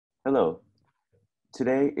Hello.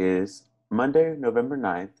 Today is Monday, November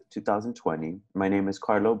 9th, 2020. My name is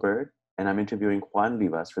Carlo Bird, and I'm interviewing Juan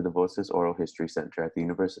Livas for the Voces Oral History Center at the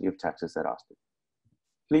University of Texas at Austin.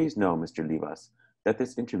 Please know, Mr. Livas, that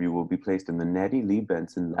this interview will be placed in the Nettie Lee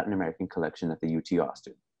Benson Latin American Collection at the UT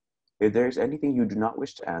Austin. If there is anything you do not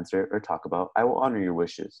wish to answer or talk about, I will honor your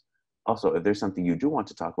wishes. Also, if there's something you do want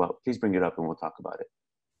to talk about, please bring it up and we'll talk about it.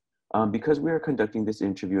 Because we are conducting this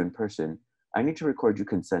interview in person, I need to record you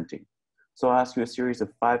consenting. So I'll ask you a series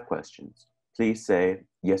of 5 questions. Please say,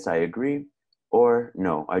 yes, I agree, or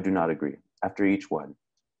no, I do not agree, after each one.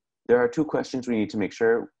 There are 2 questions we need to make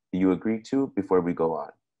sure you agree to before we go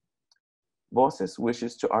on. Voces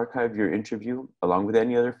wishes to archive your interview, along with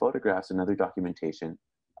any other photographs and other documentation,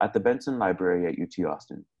 at the Benson Library at UT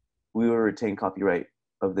Austin. We will retain copyright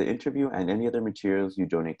of the interview and any other materials you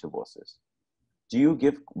donate to Voces. Do you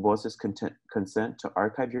give Voces consent to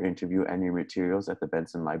archive your interview and your materials at the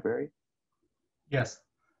Benson Library? Yes.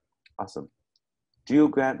 Awesome. Do you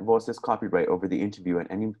grant Voces copyright over the interview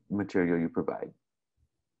and any material you provide?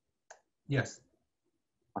 Yes.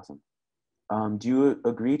 Awesome. Do you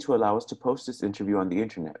agree to allow us to post this interview on the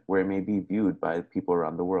internet where it may be viewed by people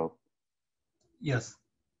around the world? Yes.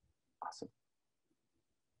 Awesome.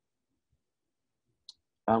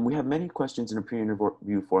 We have many questions in a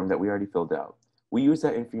pre-interview form that we already filled out. We use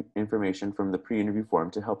that information from the pre-interview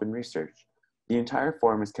form to help in research. The entire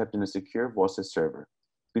form is kept in a secure Voces server.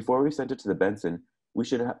 Before we send it to the Benson,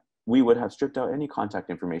 we would have stripped out any contact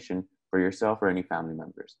information for yourself or any family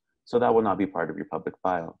members, so that will not be part of your public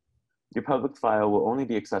file. Your public file will only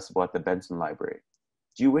be accessible at the Benson Library.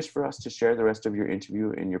 Do you wish for us to share the rest of your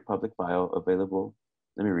interview in your public file available?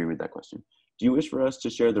 Let me reread that question. Do you wish for us to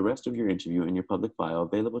share the rest of your interview in your public file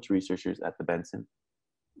available to researchers at the Benson?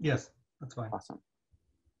 Yes, that's fine. Awesome.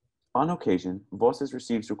 On occasion, Voces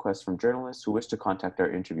receives requests from journalists who wish to contact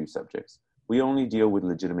our interview subjects. We only deal with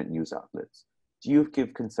legitimate news outlets. Do you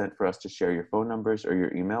give consent for us to share your phone numbers or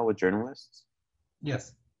your email with journalists?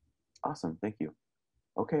 Yes. Awesome, thank you.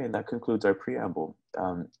 Okay, and that concludes our preamble.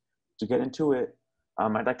 To get into it,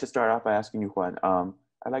 I'd like to start off by asking you, Juan,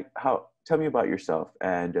 tell me about yourself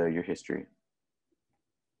and your history.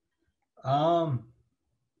 I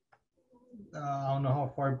don't know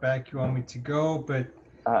how far back you want me to go, but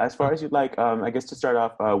As far as you'd like, I guess to start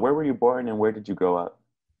off, where were you born and where did you grow up?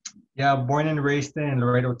 yeah, born and raised in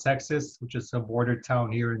Laredo, Texas, which is a border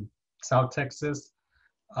town here in South Texas.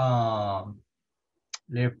 Um,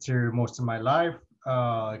 Lived here most of my life,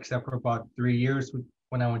 except for about 3 years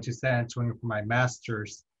when I went to San Antonio for my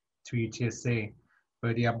master's to UTSA.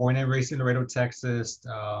 But yeah, born and raised in Laredo, Texas.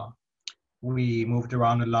 We moved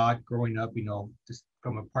around a lot growing up, just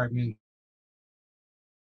from apartment.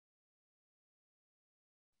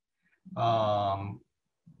 Um,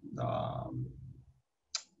 um,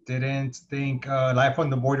 didn't think life on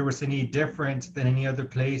the border was any different than any other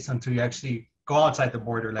place until you actually go outside the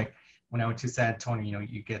border. Like when I went to San Antonio,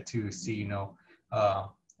 you get to see,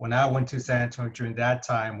 when I went to San Antonio during that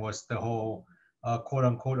time was the whole quote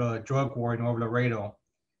unquote drug war in Nuevo Laredo.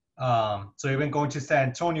 So even going to San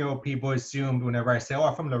Antonio, people assumed whenever I say, oh,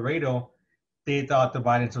 I'm from Laredo, they thought the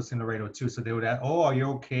violence was in Laredo too. So they would ask, oh, are you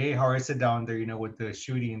okay? How is it down there, with the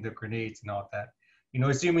shooting, the grenades and all that?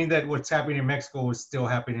 Assuming that what's happening in Mexico is still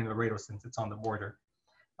happening in Laredo since it's on the border.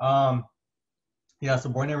 Yeah, so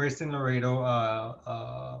born and raised in Laredo.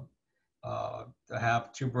 I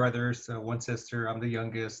have 2 brothers, 1 sister. I'm the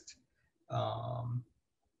youngest. Um,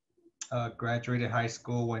 Graduated high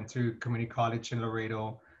school, went to community college in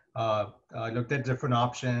Laredo. Looked at different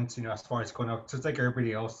options, as far as going out, just like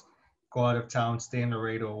everybody else, go out of town, stay in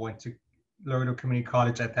Laredo. Went to Laredo Community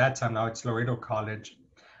College at that time. Now it's Laredo College.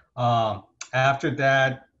 After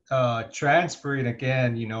that, transferred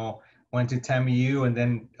again, went to TAMU, and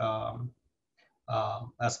then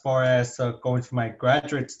as far as going for my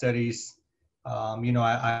graduate studies,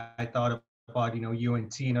 I thought about,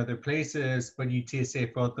 UNT and other places, but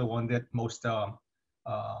UTSA felt the one that most offered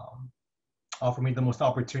me the most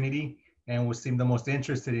opportunity and was seemed the most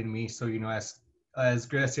interested in me. So, as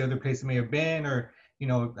great as the other places may have been, or,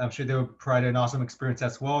 I'm sure they would provide an awesome experience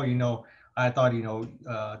as well, I thought,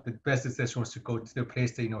 the best decision was to go to the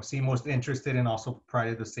place that, seemed most interested and also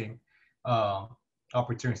provided the same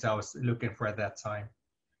opportunities I was looking for at that time.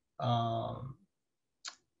 Um,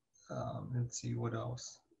 let's see what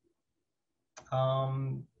else.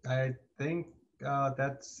 I think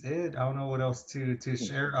that's it. I don't know what else to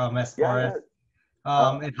share. As far Yeah,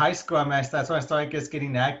 as in high school, that's when I started just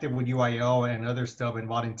getting active with UIO and other stuff and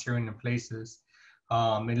volunteering in places.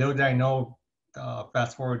 And little did I know,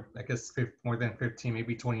 fast forward, I guess more than 15,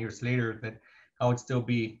 maybe 20 years later, that I would still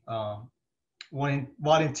be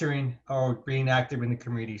volunteering or being active in the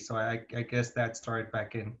community. So I guess that started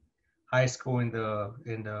back in high school in the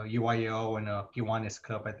UIO and Kiwanis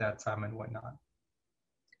Club at that time and whatnot.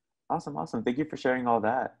 Awesome, awesome. Thank you for sharing all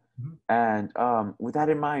that. Mhm. And with that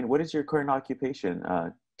in mind, what is your current occupation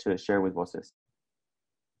to share with Voces?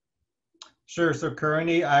 Sure. So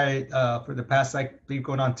currently, for the past, I believe,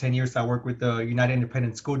 going on 10 years, I work with the United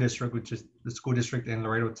Independent School District, which is the school district in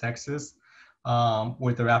Laredo, Texas,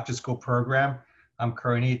 with their after-school program. I'm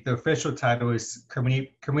currently, the official title is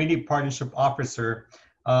Community Partnership Officer.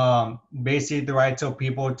 Basically, the way I tell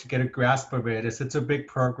people to get a grasp of it is it's a big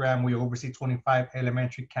program. We oversee 25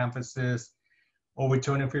 elementary campuses, over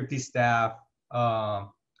 250 staff.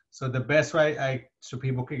 So the best way so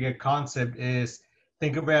people can get concept is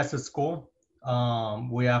think of it as a school.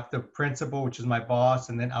 We have the principal, which is my boss,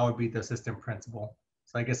 and then I would be the assistant principal.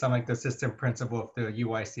 So I guess I'm like the assistant principal of the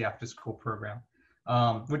UIC after school program,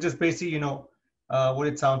 which is basically, what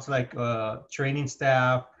it sounds like, training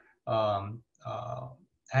staff, um, uh,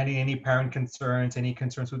 handling any parent concerns, any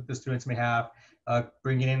concerns with the students may have,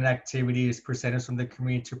 bringing in activities, presenters from the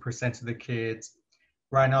community to present to the kids.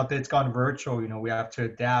 Right now that it's gone virtual, we have to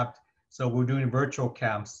adapt. So we're doing virtual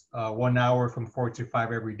camps, 1 hour from 4 to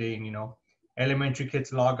 5 every day. And, elementary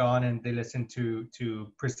kids log on and they listen to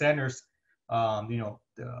presenters, from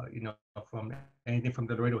anything from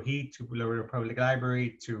the Laredo Heat to Laredo Public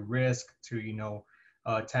Library to Risk to,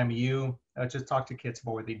 TAMU, just talk to kids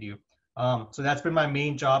about what they do. So that's been my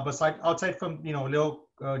main job. Aside, outside from, little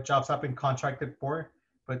jobs I've been contracted for,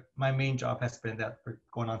 but my main job has been that for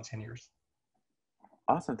going on 10 years.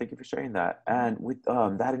 Awesome. Thank you for sharing that. And with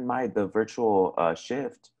that in mind, the virtual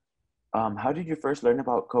shift, how did you first learn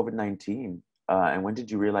about COVID-19? And when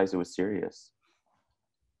did you realize it was serious?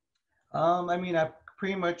 I mean, I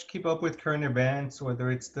pretty much keep up with current events,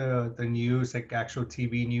 whether it's the news, like actual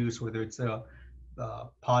TV news, whether it's a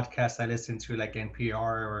podcast I listen to, like NPR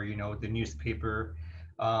or the newspaper,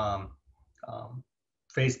 um, um,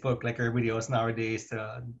 Facebook, like everybody else nowadays.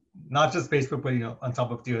 Not just Facebook, but on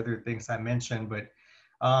top of the other things I mentioned. But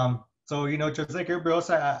so just like everybody else,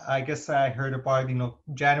 I guess I heard about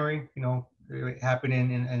January, it happened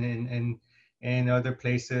in other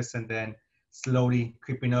places, and then slowly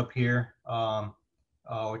creeping up here.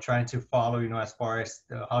 We're trying to follow, as far as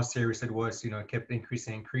how serious it was, it kept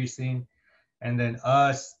increasing. And then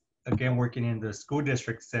us, again, working in the school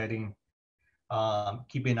district setting,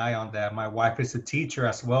 keeping an eye on that. My wife is a teacher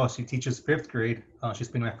as well. She teaches fifth grade. She's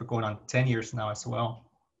been there for going on 10 years now as well.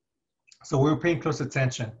 So we're paying close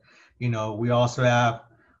attention. We also have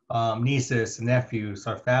nieces, nephews,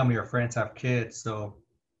 our family, our friends have kids. So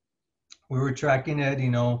we were tracking it,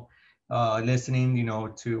 listening,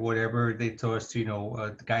 to whatever they told us to,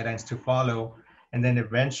 the guidelines to follow. And then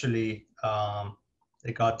eventually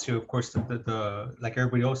it got to, of course, the like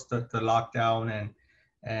everybody else, the lockdown,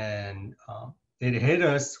 and it hit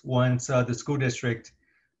us once the school district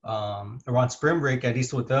around spring break, at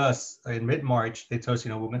least with us in mid-March, they told us,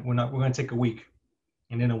 we're going to take a week.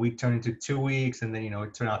 And then a week turned into 2 weeks. And then,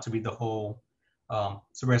 it turned out to be the whole,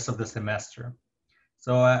 the rest of the semester.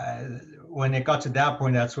 So when it got to that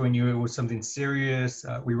point, that's when you knew it was something serious.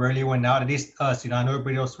 We rarely went out, at least us. I know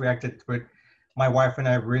everybody else reacted, but my wife and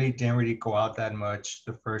I didn't really go out that much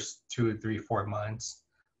the first 2, 3, 4 months.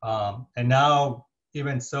 And now,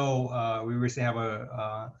 even so, we recently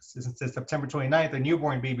have since September 29th, a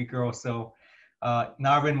newborn baby girl. So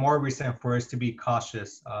now even more reason for us to be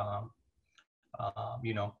cautious,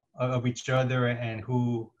 of each other and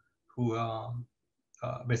who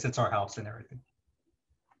visits our house and everything.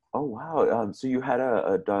 Oh, wow. So you had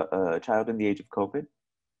a child in the age of COVID?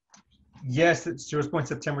 Yes, she was born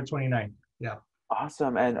September 29th. Yeah.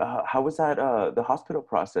 Awesome. And how was that, the hospital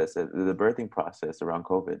process, the birthing process around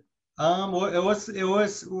COVID?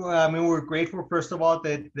 Well, I mean, we're grateful, first of all,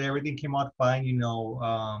 that everything came out fine,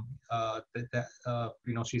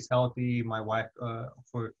 she's healthy. My wife,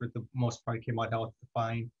 for the most part, came out healthy,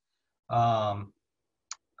 fine. Um,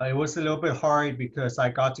 it was a little bit hard because I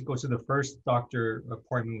got to go to the first doctor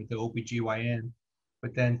appointment with the OBGYN,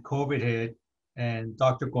 but then COVID hit, and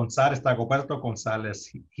Dr. Gonzalez, Dagoberto Gonzalez,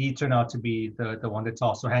 he turned out to be the one that's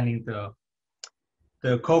also handling the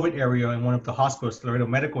COVID area in one of the hospitals, Laredo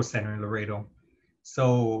Medical Center in Laredo.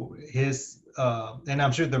 So and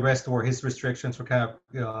I'm sure the rest were his restrictions were kind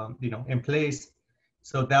of, in place.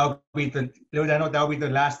 So that'll be the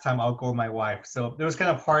last time I'll go with my wife. So it was kind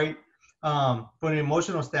of hard, from an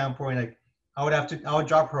emotional standpoint. Like I would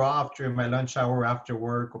drop her off during my lunch hour after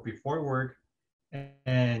work or before work.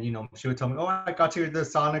 And, she would tell me, oh, I got you the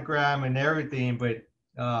sonogram and everything. But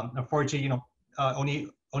unfortunately,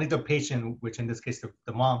 only the patient, which in this case,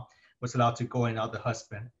 the mom, was allowed to go in, out the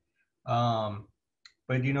husband. Um,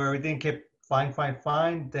 but everything kept fine, fine,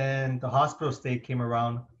 fine. Then the hospital stay came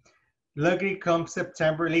around. Luckily, come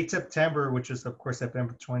September, late September, which is of course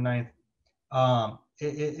September 29th,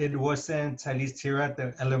 it wasn't, at least here at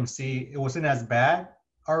the LMC, it wasn't as bad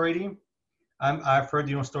already. I've heard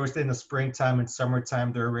stories that in the springtime and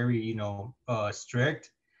summertime they're very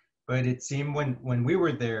strict, but it seemed when we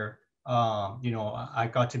were there, I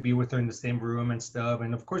got to be with her in the same room and stuff,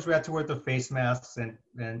 and of course we had to wear the face masks and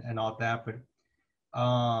all that, but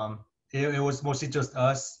it was mostly just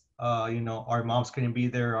us. Our moms couldn't be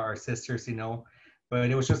there, our sisters, but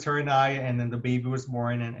it was just her and I, and then the baby was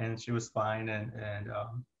born, and she was fine, and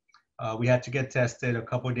we had to get tested a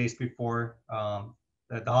couple of days before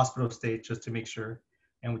the hospital stay just to make sure,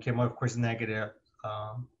 and we came out, of course, negative.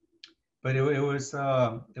 But it was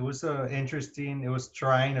interesting. It was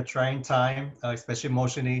a trying time, especially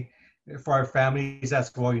emotionally for our families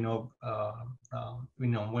as well.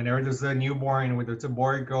 Whenever there's a newborn, whether it's a boy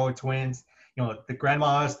or girl, twins, the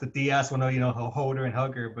grandmas, the tias want to hold her and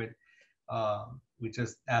hug her, but we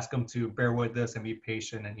just ask them to bear with us and be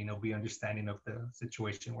patient and be understanding of the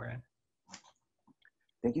situation we're in.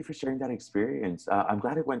 Thank you for sharing that experience. I'm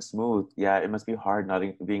glad it went smooth. Yeah, it must be hard not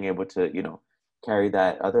being able to, carry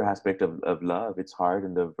that other aspect of love. It's hard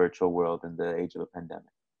in the virtual world in the age of a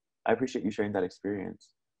pandemic. I appreciate you sharing that experience.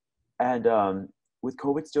 And with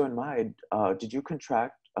COVID still in mind, did you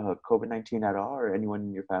contract COVID-19 at all, or anyone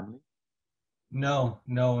in your family? No,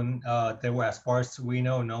 they were, as far as we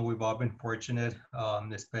know, no, we've all been fortunate,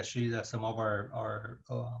 especially that some of our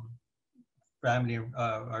family,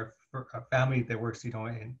 our family that works,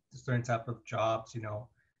 in certain type of jobs,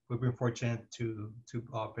 we've been fortunate to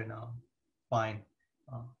all been fine.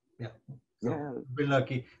 Yeah. So Yeah. we've been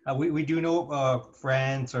lucky. We do know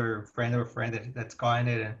friends or friend of a friend that's gotten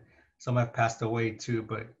it, and some have passed away too,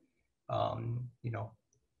 but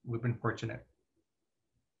we've been fortunate.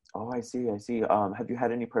 Oh, I see. I see. Have you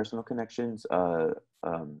had any personal connections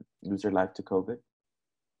lose their life to COVID?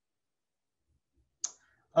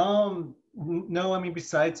 No, I mean,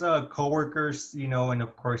 besides coworkers, and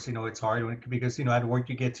of course, it's hard because, at work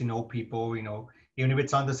you get to know people, even if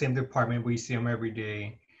it's on the same department, we see them every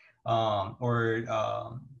day, or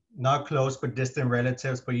not close but distant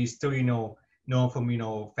relatives, but you still, know from,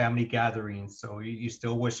 family gatherings, so you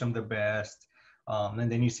still wish them the best.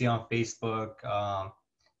 And then you see on Facebook,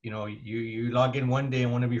 you log in one day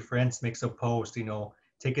and one of your friends makes a post,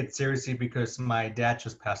 take it seriously because my dad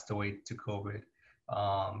just passed away to COVID.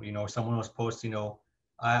 Someone was posting,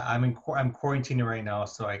 I'm quarantining right now,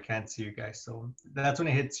 so I can't see you guys. So that's when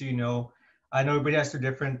it hits you. I know everybody has a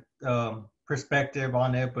different perspective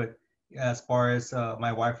on it, but as far as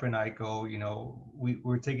my wife and I go,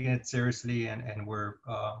 we're taking it seriously, and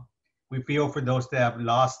we feel for those that have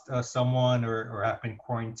lost someone or have been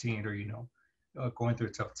quarantined or going through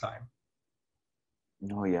a tough time.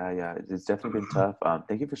 No, yeah. It's definitely been tough.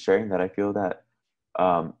 Thank you for sharing that. I feel that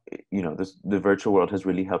the virtual world has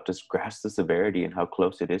really helped us grasp the severity and how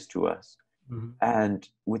close it is to us. Mm-hmm. And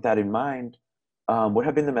with that in mind, what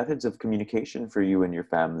have been the methods of communication for you and your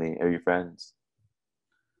family or your friends?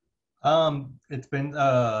 It's been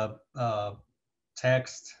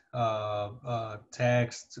text,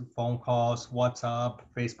 phone calls, WhatsApp,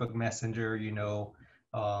 Facebook Messenger.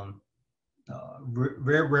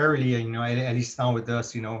 Very rarely, at least now with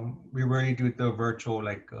us, we rarely do the virtual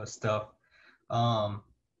stuff.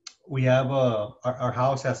 We have our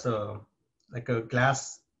house has a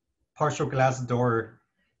partial glass door,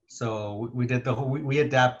 so we did the whole, we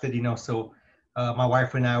adapted, so my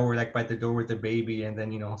wife and I were by the door with the baby, and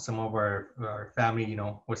then some of our family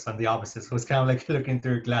was on the opposite, so it was kind of like looking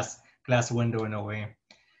through a glass window in a way.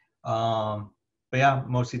 But yeah,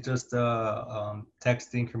 mostly just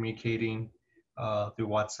texting, communicating through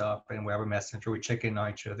WhatsApp, and we have a messenger. We check in on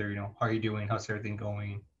each other, how are you doing, how's everything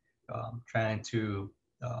going, trying to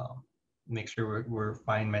make sure we're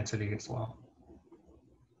fine mentally as well.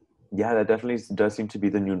 Yeah, that definitely does seem to be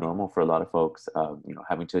the new normal for a lot of folks,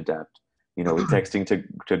 having to adapt, with texting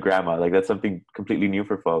to grandma. That's something completely new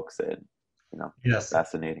for folks, and, Yes.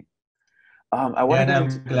 fascinating. I want to And get I'm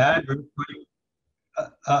into... glad,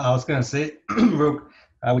 I was going to say,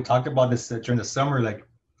 we talked about this during the summer,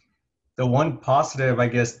 the one positive, I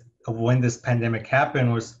guess, of when this pandemic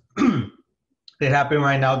happened was it happened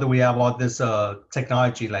right now that we have all this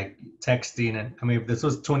technology like texting. And I mean, if this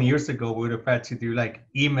was 20 years ago, we would have had to do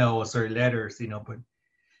emails or letters, but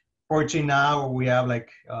fortunately now we have the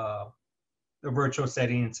virtual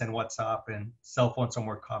settings and WhatsApp, and cell phones are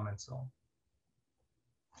more common. So.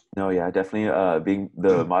 No, yeah, definitely being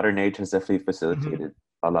the modern age has definitely facilitated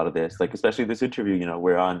a lot of this, like especially this interview. You know,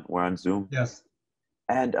 we're on Zoom, Yes.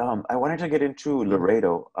 and I wanted to get into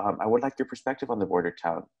Laredo. I would like your perspective on the border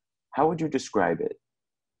town. How would you describe it?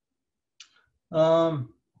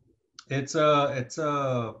 Um, it's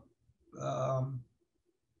a um,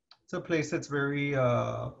 it's a place that's very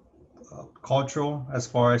cultural as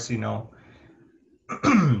far as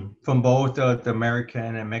from both the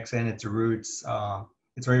American and Mexican its roots.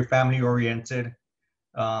 It's very family oriented.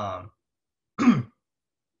 Um,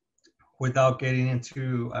 without getting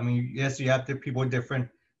into, I mean, yes, you have the people with different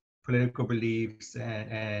political beliefs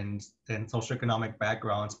and socioeconomic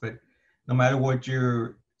backgrounds, but no matter what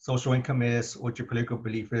your social income is, what your political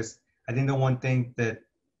belief is, I think the one thing that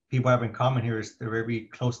people have in common here is they're very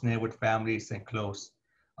close knit with families and close.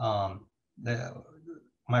 Um, the,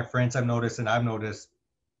 my friends have noticed, and I've noticed,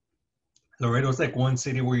 Laredo's like one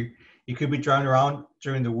city where you could be driving around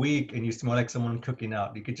during the week and you smell like someone cooking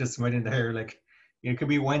out. You could just smell it in the air, like it could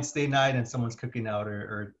be Wednesday night and someone's cooking out,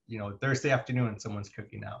 or Thursday afternoon and someone's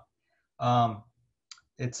cooking out. Um,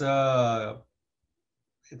 it's a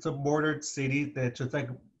it's a bordered city that just like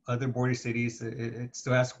other border cities, it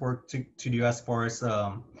still has work to do as far as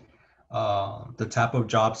the type of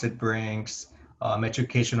jobs it brings,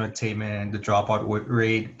 educational attainment, the dropout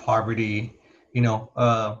rate, poverty, you know.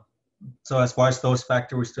 So as far as those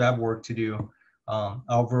factors, we still have work to do.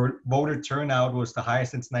 Our voter turnout was the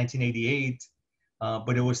highest since 1988,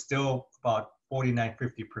 but it was still about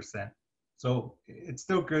 49-50%. So it's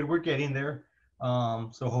still good. We're getting there.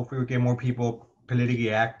 So hopefully we get more people politically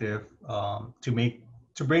active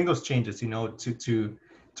to bring those changes, to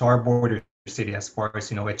our border city as far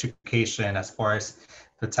as education, as far as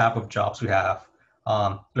the type of jobs we have.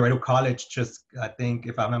 Laredo College just, I think,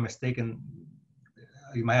 if I'm not mistaken,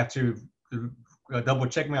 you might have to double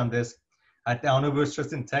check me on this. I don't know if it was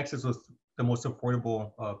just in Texas was the most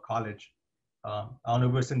affordable college. I don't know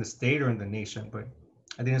if it was in the state or in the nation, but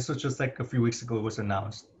I think this was just like a few weeks ago it was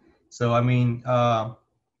announced. So I mean,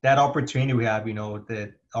 that opportunity we have,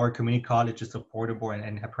 that our community college is affordable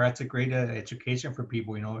and provides a great education for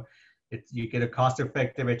people. You get a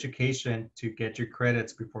cost-effective education to get your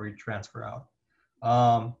credits before you transfer out.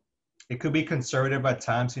 It could be conservative at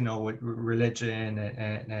times, with religion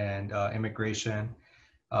and immigration.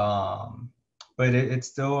 Um, but it's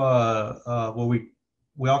still what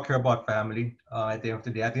we all care about family at the end of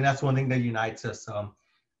the day. I think that's one thing that unites us. No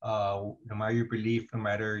matter your belief, no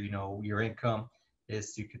matter your income,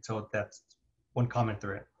 is you could tell that's one common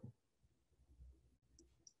thread.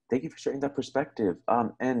 Thank you for sharing that perspective.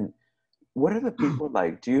 And what are the people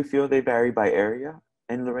like? Do you feel they vary by area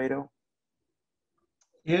in Laredo?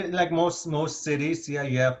 Yeah, like most cities, yeah,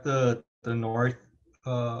 you have the north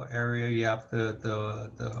area, you have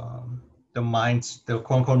the mines, the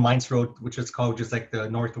quote unquote mines road, which is called just like the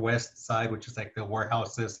northwest side, which is like the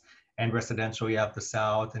warehouses and residential. You have the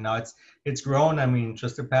south, and now it's grown. I mean,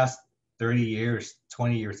 just the past 30 years,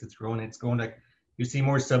 20 years, it's grown. It's grown like you see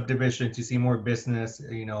more subdivisions, you see more business,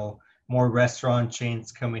 more restaurant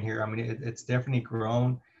chains coming here. I mean, it's definitely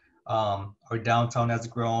grown. Our downtown has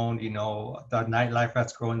grown, the nightlife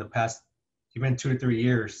has grown in the past even 2 to 3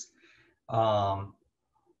 years. Um,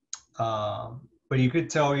 but you could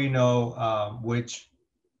tell, which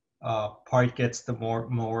part gets the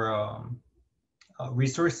more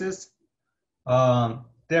resources.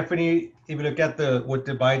 Definitely, if you look at what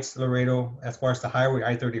divides Laredo as far as the highway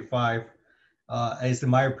I-35, is in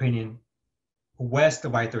my opinion, west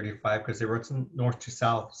of I-35, because it runs north to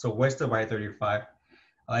south. So west of I-35,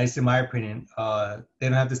 at least in my opinion, they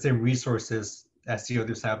don't have the same resources as the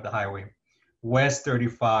others have the highway. West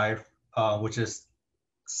 35, which is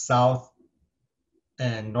south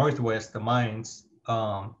and northwest, the mines,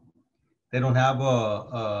 they don't have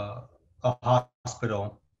a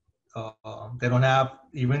hospital. They don't have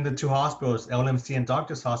even the two hospitals, LMC and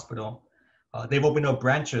Doctors Hospital. They've opened up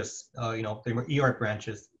branches, they were ER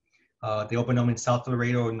branches. They opened them in South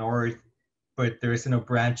Laredo, North, but there isn't a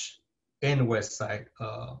branch in west side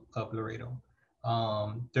of Laredo.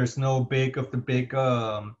 There's no big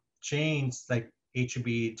chains like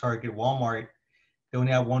HEB, Target, Walmart. They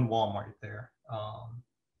only have one Walmart there.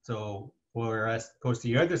 So whereas goes to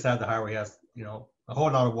the other side of the highway has a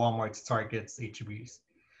whole lot of Walmarts, Targets, HEBs.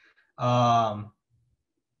 Um,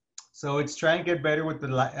 so it's trying to get better with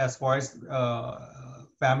as far as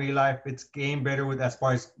family life. It's getting better with as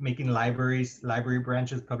far as making library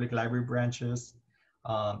branches, public library branches,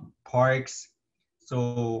 parks.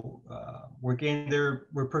 So we're getting there.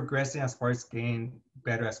 We're progressing as far as getting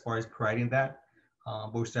better as far as providing that.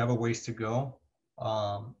 But we still have a ways to go.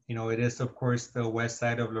 It is of course the west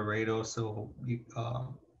side of Laredo, so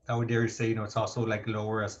I would dare say it's also like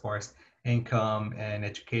lower as far as income and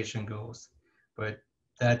education goes. But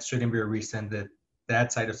that shouldn't be a reason that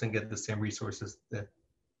that side doesn't get the same resources that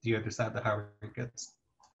the other side of the highway gets.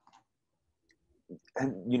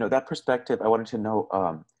 And that perspective, I wanted to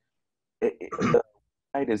know, the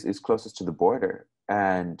side is closest to the border,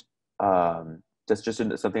 and that's just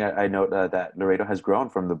something I know, that Laredo has grown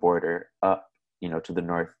from the border up, to the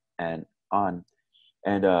north and on.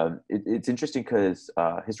 And it's interesting because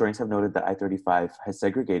historians have noted that I-35 has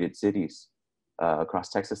segregated cities across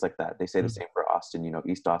Texas like that. They say the same for Austin.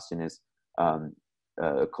 East Austin is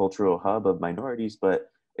a cultural hub of minorities, but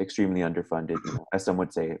extremely underfunded, as some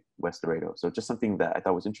would say, West Laredo. So just something that I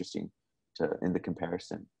thought was interesting in the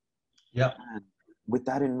comparison. Yeah. And with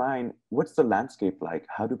that in mind, what's the landscape like?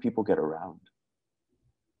 How do people get around?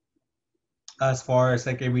 As far as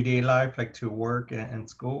like everyday life, like to work and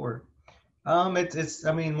school, or it's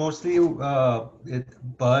I mean mostly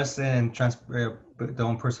it bus and transport, their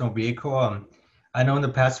own personal vehicle. I know in the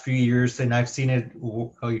past few years, and I've seen it.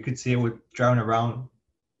 You could see it with driving around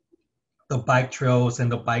the bike trails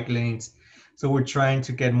and the bike lanes. So we're trying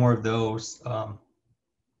to get more of those. To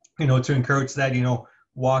encourage that,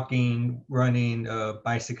 walking, running,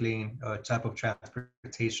 bicycling type of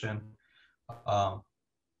transportation. Um,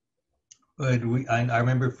 but I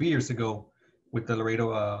remember a few years ago with the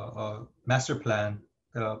Laredo master plan,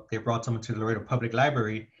 they brought someone to the Laredo Public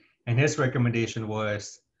Library, and his recommendation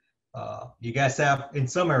was, you guys have, in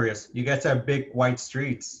some areas, you guys have big white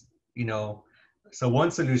streets, So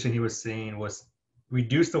one solution he was saying was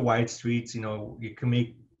reduce the wide streets, you can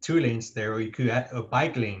make 2 lanes there, or you could add a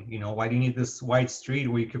bike lane, why do you need this wide street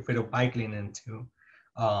where you could fit a bike lane into?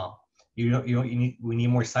 Uh, we need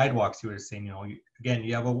more sidewalks, he was saying, again,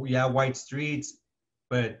 you have wide streets,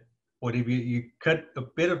 but what if you cut a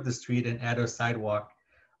bit of the street and add a sidewalk?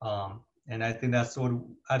 And I think that's what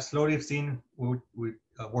I've slowly seen we're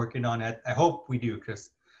working on it. I hope we do, because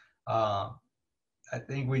I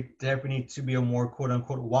think we definitely need to be a more quote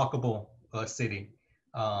unquote walkable city.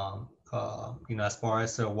 As far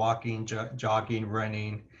as walking, jogging,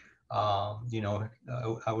 running, I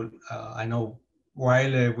know where I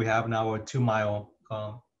live, we have now a 2 mile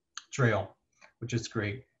trail, which is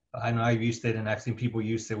great. I know I've used it and I've seen people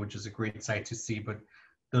use it, which is a great sight to see, but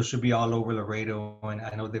those should be all over Laredo. And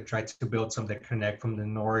I know they've tried to build some that connect from the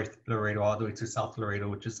North Laredo all the way to South Laredo,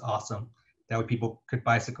 which is awesome. That way people could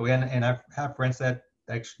bicycle. And I have friends that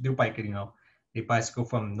actually do bike it, they bicycle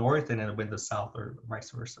from north and then went to south or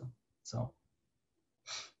vice versa. So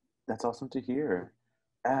That's awesome to hear.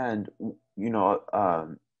 And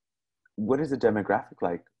what is the demographic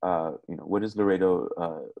like? What is Laredo?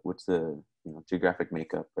 What's the geographic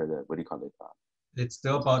makeup, or the, what do you call it? It's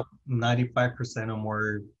still about 95% or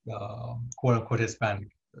more, quote unquote Hispanic,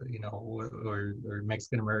 or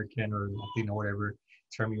Mexican American or Latino, whatever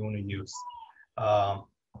term you want to use. Um,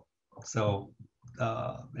 so,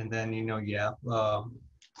 and then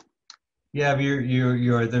yeah,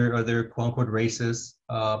 your other quote unquote races,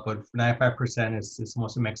 but 95% is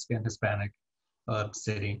mostly Mexican, Hispanic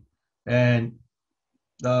city, and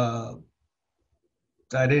uh,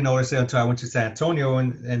 I didn't notice it until I went to San Antonio,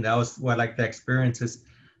 and that was what I like the experience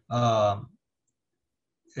um,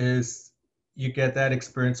 is you get that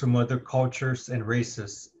experience from other cultures and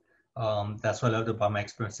races. That's what I loved about my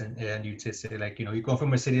experience in Utah City. Like, you go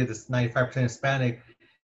from a city that's 95% Hispanic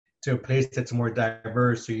to a place that's more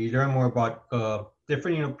diverse. So you learn more about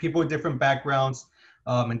different, people with different backgrounds.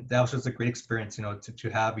 And that was just a great experience, to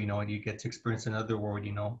have, and you get to experience another world,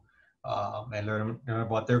 and learn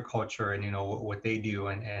about their culture and, what they do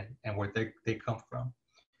and where they come from.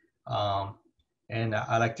 Um, and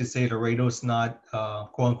I like to say Laredo's not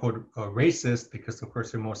quote unquote racist, because of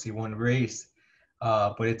course they're mostly one race,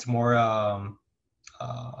 but it's more uh,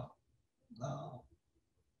 uh,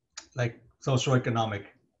 like social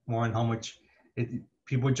economic, more on how much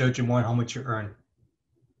people judge you more on how much you earn.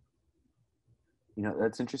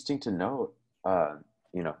 That's interesting to know.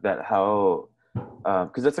 That how,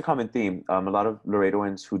 because that's a common theme. A lot of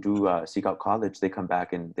Laredoans who do seek out college, they come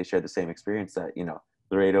back and they share the same experience, that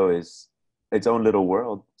Laredo is its own little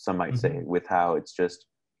world, some might say, with how it's just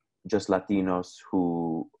Latinos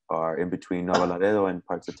who are in between Nuevo Laredo and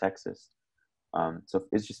parts of Texas. So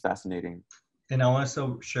it's just fascinating. And I want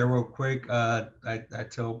to share real quick. I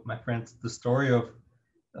tell my friends the story of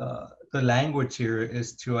the language here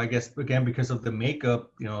is to, I guess, again, because of the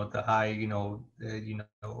makeup, the high,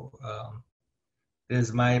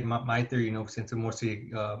 is my theory, since it's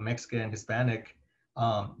mostly Mexican and Hispanic.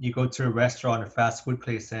 You go to a restaurant or fast food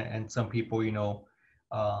place, and some people,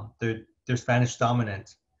 they're Spanish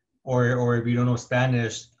dominant, or if you don't know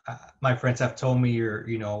Spanish, my friends have told me,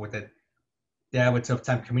 with it, they have a tough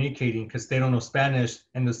time communicating because they don't know Spanish,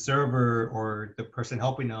 and the server or the person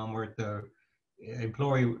helping them or the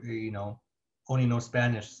employee, only knows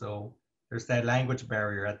Spanish. So there's that language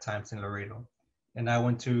barrier at times in Laredo. And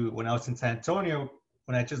when I was in San Antonio,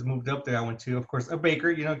 when I just moved up there, I went to, of course, a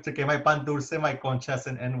baker, to get my pan dulce, my conchas,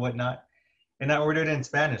 and whatnot. And I ordered in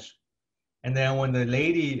Spanish. And then when the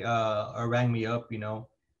lady rang me up,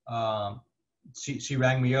 um, she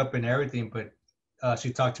rang me up and everything, but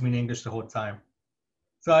she talked to me in English the whole time.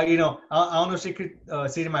 So, I don't know if she could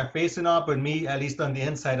see it in my face or not, but me, at least on the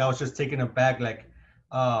inside, I was just taken aback. Like,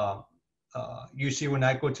 uh, usually when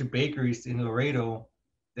I go to bakeries in Laredo,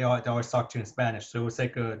 they always talk to you in Spanish. So it was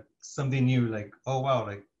like something new, like, oh, wow,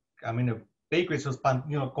 like I'm in a bakery, so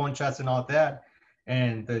conchas and all that.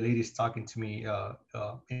 And the lady's talking to me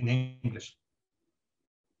in English.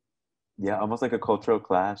 Yeah, almost like a cultural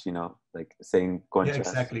clash, like saying Yeah, conchas,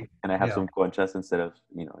 exactly. and I have Yeah. some conchas instead of,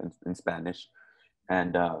 in Spanish.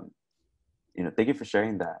 And, thank you for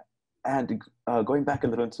sharing that. And going back a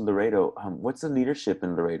little into Laredo, what's the leadership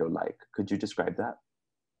in Laredo like? Could you describe that?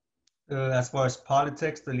 As far as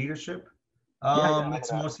politics, the leadership, Yeah, all of it's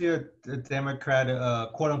that. mostly a Democrat,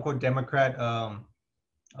 quote unquote Democrat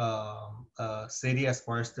city as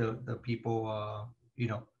far as the people, you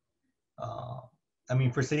know, uh, I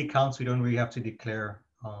mean, for city council, we don't really have to declare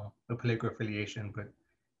the political affiliation, but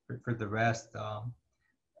for the rest,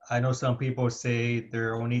 I know some people say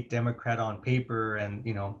they're only Democrat on paper, and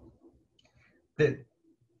they,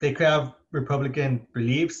 they could have Republican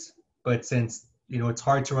beliefs, but since it's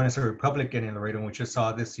hard to run as a Republican in Laredo, we just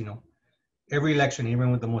saw this, every election,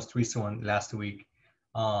 even with the most recent one last week.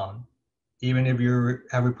 Um, Even if you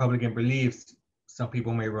have Republican beliefs, some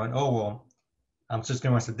people may run, oh, well, I'm just going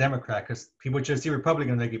to run as a Democrat because people just see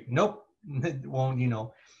Republican, like, nope, it won't,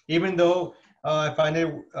 even though I find it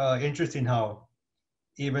interesting how,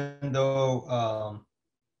 even though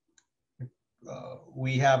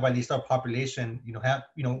we have at least our population,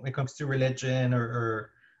 when it comes to religion or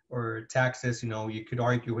taxes, you could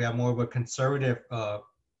argue we have more of a conservative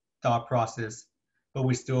thought process, but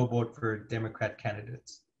we still vote for Democrat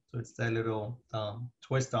candidates. So it's that little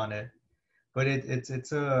twist on it. But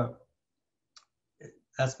it's a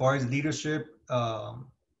as far as leadership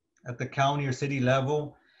at the county or city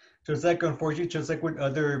level, just like unfortunately, just like with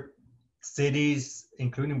other cities,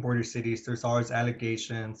 including border cities, there's always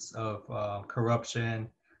allegations of corruption,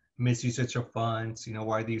 misusage of funds.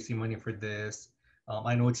 Why do you see money for this?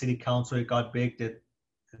 I know at city council it got big that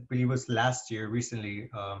I believe it was last year recently.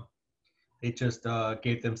 They just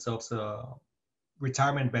gave themselves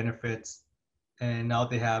retirement benefits, and now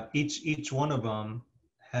they have each one of them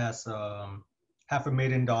has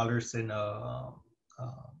 $500,000 in uh,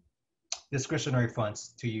 discretionary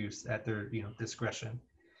funds to use at their discretion.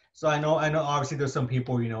 So I know obviously there's some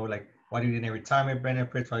people like, why do you need retirement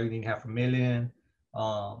benefits? Why do you need 500,000?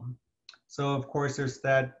 Um, so of course there's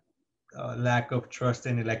that lack of trust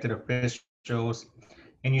in elected officials,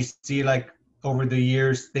 and you see like over the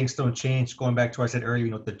years things don't change. Going back to what I said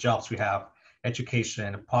earlier, the jobs we have,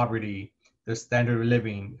 education, poverty, the standard of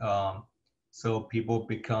living. So people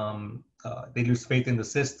become they lose faith in the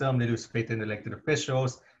system, they lose faith in elected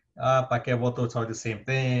officials. Pa que voto, it's always the same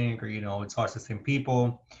thing, or it's always the same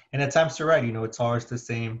people. And at times you're right, it's always the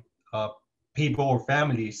same people or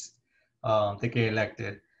families that get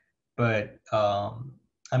elected. But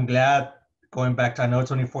I'm glad, going back to, I know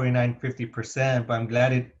it's only 49, 50%, but I'm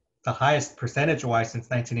glad it the highest percentage wise since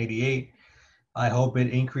 1988. I hope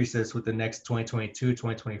it increases with the next 2022,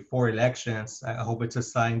 2024 elections. I hope it's a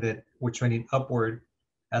sign that we're trending upward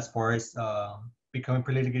as far as becoming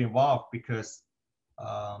politically involved, because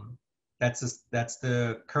um, that's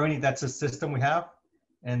the system we have,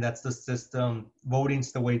 and that's the system.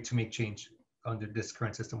 Voting's the way to make change under this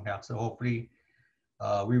current system we have. So hopefully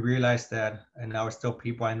we realized that, and now we're still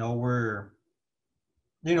people. I know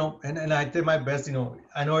and I did my best.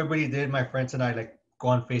 I know everybody did. My friends and I, like, go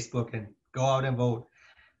on Facebook and go out and vote.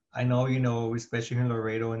 I know, especially in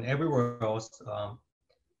Laredo and everywhere else,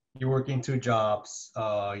 you're working two jobs.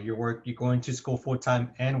 You're going to school full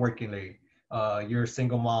time and working late. You're a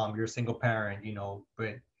single mom. You're a single parent.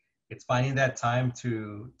 But it's finding that time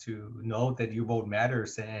to know that you vote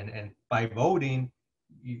matters, and by voting,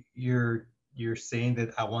 you're saying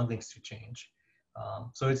that I want things to change.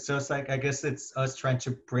 So it's just like, I guess it's us trying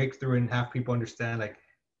to break through and have people understand, like,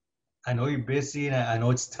 I know you're busy, and I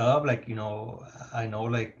know it's tough. Like, I know,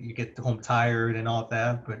 like, you get home tired and all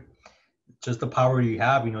that, but just the power you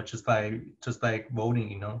have, just by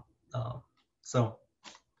voting, so.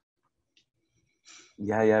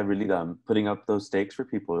 Yeah, really. Putting up those stakes for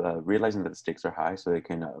people, realizing that the stakes are high, so they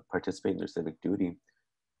can participate in their civic duty.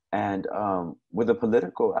 And with a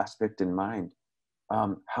political aspect in mind,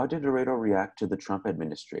 how did Laredo react to the Trump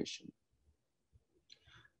administration?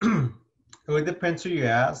 Well, it depends who you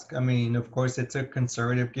ask. I mean, of course, it's a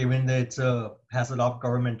conservative, given that it has a lot of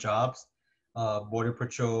government jobs, border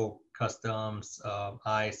patrol, customs,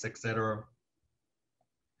 ICE, etc.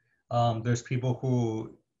 There's people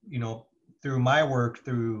who, you know, through my work,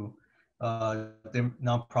 through the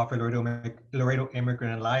nonprofit Laredo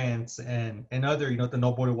Immigrant Alliance and other, you know, the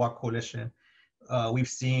No Border Walk Coalition, we've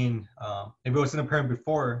seen, if it wasn't apparent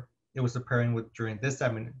before, it was apparent during this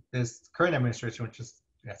current administration, which is,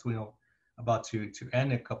 as we know, about to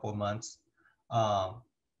end in a couple of months.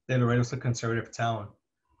 That Laredo's a conservative town,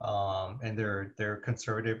 and they're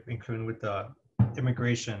conservative, including with the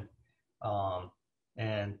immigration,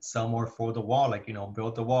 and some are for the wall, like, you know,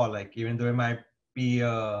 build the wall, like, even though it might be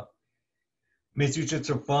misuse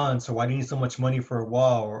of funds. So why do you need so much money for a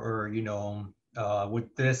wall? Or you know,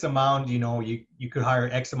 with this amount, you know, you could hire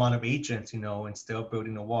X amount of agents, you know, and still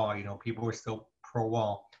building a wall. You know, people are still pro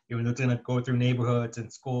wall, even though it's gonna go through neighborhoods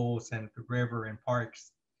and schools and the river and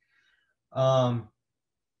parks. Um,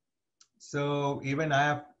 so even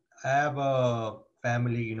I have a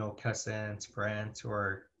family, you know, cousins, friends who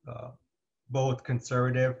are both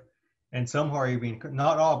conservative, and some who are even,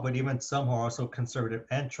 not all, but even some who are also conservative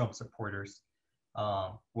and Trump supporters.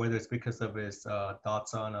 Whether it's because of his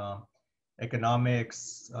thoughts on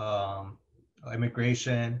economics,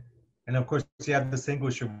 immigration, and of course you have the single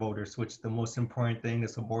issue voters, which the most important thing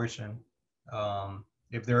is abortion.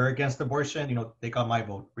 If they're against abortion, you know, they got my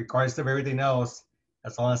vote, regardless of everything else,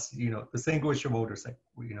 as long as, you know, the single issue voters, like,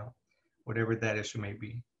 you know, whatever that issue may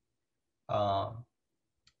be. Um,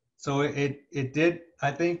 so it did,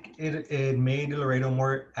 I think it made Laredo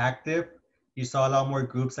more active. You saw a lot more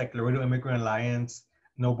groups like Laredo Immigrant Alliance,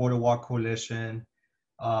 No Border Walk Coalition,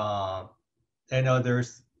 uh, and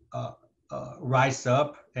others rise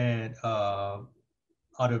up and out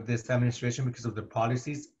of this administration because of the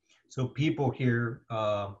policies. So people here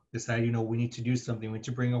decide, you know, we need to do something. We need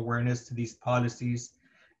to bring awareness to these policies,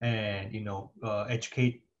 and, you know,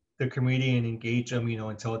 educate the community and engage them, you know,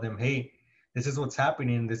 and tell them, hey, this is what's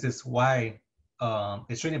happening. This is why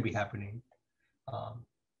it shouldn't be happening. Um,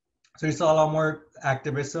 so you saw a lot more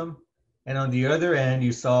activism. And on the other end,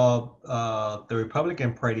 you saw the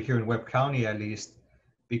Republican Party here in Webb County, at least,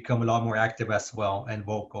 become a lot more active as well and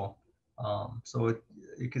vocal. So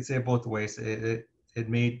you could say it both ways. It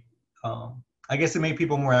made, I guess it made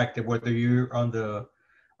people more active, whether you're on the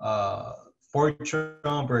uh, for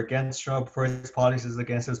Trump or against Trump, for his policies,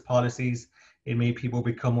 against his policies. It made people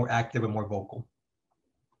become more active and more vocal.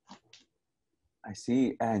 I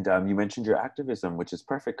see. And you mentioned your activism, which is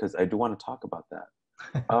perfect because I do want to talk about that.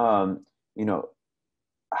 You know,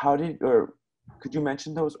 how did, or could you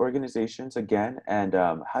mention those organizations again? And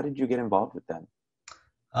how did you get involved with them?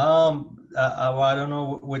 Well, I don't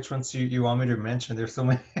know which ones you want me to mention. There's so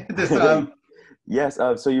many. There's so, Yes.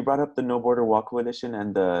 So you brought up the No Border Walk Coalition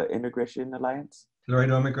and the Integration Alliance.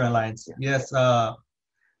 Laredo Immigrant Alliance. Yeah. Yes,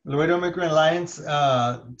 Laredo Immigrant Alliance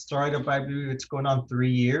started up, I believe it's going on 3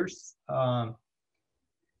 years.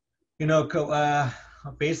 You know,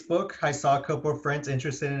 on Facebook, I saw a couple of friends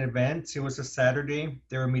interested in events. It was a Saturday.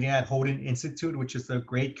 They were meeting at Holden Institute, which is a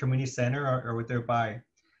great community center over there by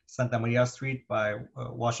Santa Maria Street by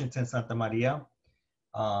Washington, Santa Maria.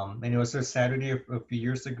 And it was a Saturday a few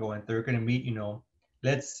years ago, and they're going to meet,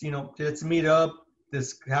 let's meet up,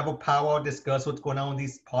 have a powwow, discuss what's going on with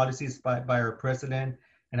these policies by our president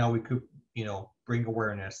and how we could, bring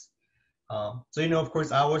awareness. So, of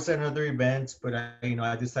course, I was at other events, but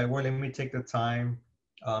I decided, well, let me take the time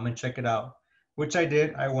and check it out, which I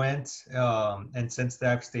did. I went, and since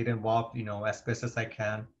then I've stayed involved, as best as I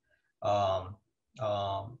can. Um,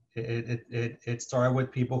 it started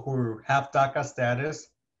with people who have DACA status.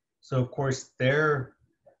 So of course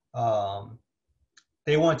um,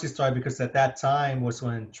 they want to start because at that time was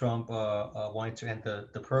when Trump wanted to end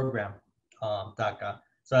the program, DACA.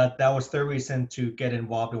 So that was their reason to get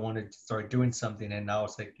involved and wanted to start doing something. And now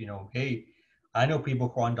it's like, hey, I know people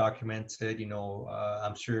who are undocumented,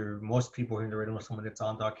 I'm sure most people here in Laredo know someone that's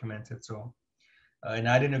undocumented. So, and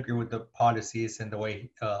I didn't agree with the policies and the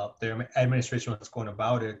way the administration was going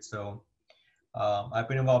about it. So I've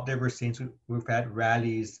been involved ever since. We've had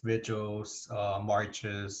rallies, vigils,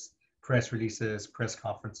 marches, press releases, press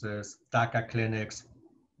conferences, DACA clinics,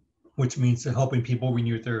 which means helping people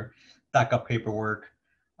renew their DACA paperwork.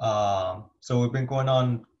 So we've been going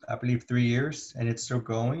on, I believe, 3 years, and it's still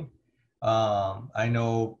going. I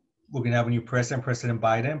know we're going to have a new president, President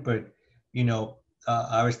Biden, but,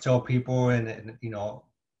 I always tell people, and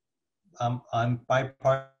I'm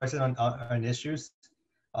bipartisan on issues.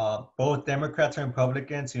 Both Democrats and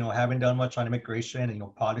Republicans, haven't done much on immigration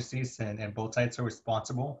and, policies, and both sides are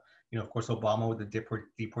responsible. Of course, Obama with the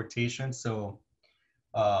deportation. So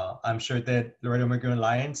I'm sure that Laredo Immigrant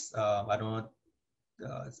Alliance, I don't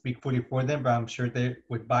speak fully for them, but I'm sure that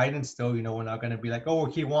with Biden still, we're not going to be like, oh,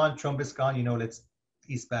 he won, Trump is gone, let's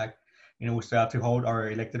ease back. We still have to hold our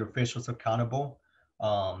elected officials accountable,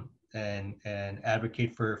 and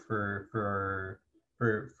advocate for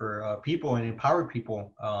people and empower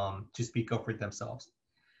people to speak up for themselves.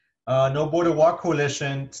 No Border Wall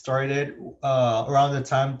Coalition started around the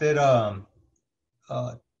time that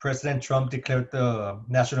President Trump declared the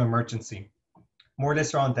national emergency, more or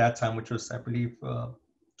less around that time, which was, I believe,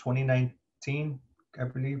 2019, I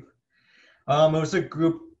believe. It was a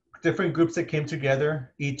group, different groups that came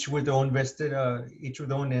together, each with their own each with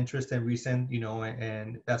their own interest and reason,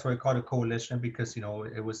 and that's why we called it a coalition, because,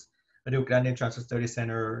 it was Rio Grande Transit Study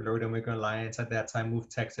Center, Laredo Immigrant Alliance at that time, Move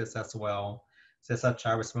Texas as well, Cesar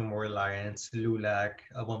Chavez Memorial Alliance, LULAC,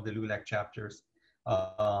 one of the LULAC chapters,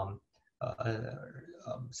 um, uh,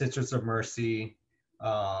 Sisters of Mercy,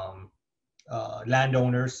 um,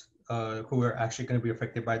 landowners who are actually going to be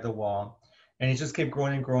affected by the wall, and it just kept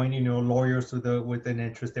growing and growing. Lawyers with an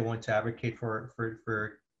interest, they want to advocate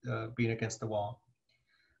for being against the wall.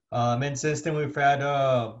 And since then, we've had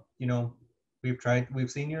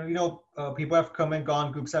we've seen people have come and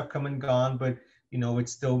gone, groups have come and gone, but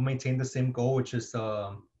it's still maintained the same goal, which is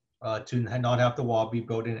to not have the wall be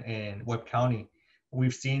built in Webb County.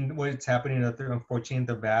 We've seen what's happening unfortunately, in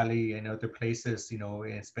the valley and other places.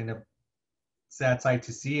 It's been a sad sight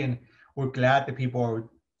to see, and we're glad that people are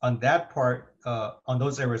on that part, on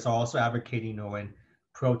those areas, are also advocating, and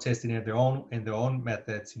protesting in their own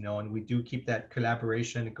methods, and we do keep that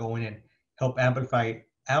collaboration going and help amplify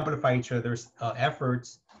each other's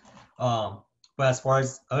efforts. But as far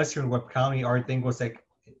as us here in Webb County, our thing was like,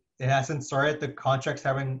 it hasn't started. The contracts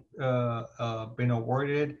haven't been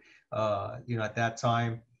awarded. At that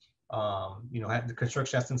time, the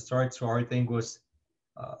construction hasn't started. So our thing was,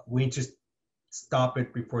 we just stop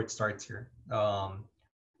it before it starts here.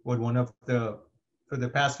 What one of the For the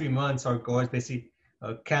past few months, our goal is basically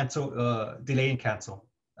cancel, delay and cancel,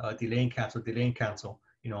 delay and cancel, delay and cancel.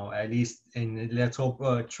 At least, and let's hope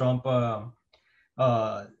Trump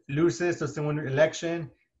loses, doesn't win the election.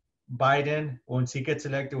 Biden, once he gets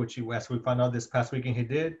elected, which as we found out this past weekend he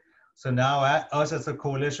did. So now, us as a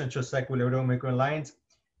coalition, just like with Laredo Immigrant Alliance,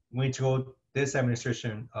 we need to hold this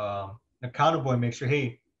administration accountable and make sure,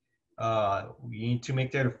 hey, you need to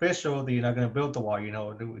make that official that you're not going to build the wall.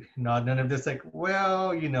 Not none of this like,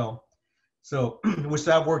 well, So we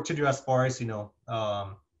still have work to do as far as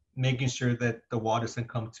making sure that the wall doesn't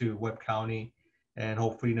come to Webb County, and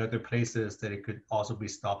hopefully in other places that it could also be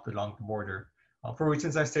stopped along the border. For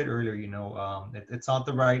reasons I said earlier, it's not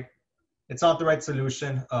the right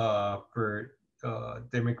solution for the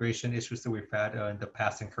immigration issues that we've had in the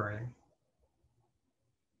past and currently.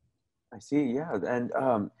 I see. Yeah, and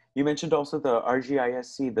you mentioned also the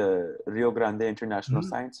RGISC, the Rio Grande International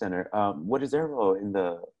Science Center. What is their role in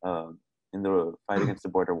the fight against the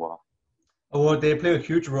border wall? Well, they play a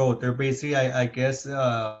huge role. They're basically, I guess, they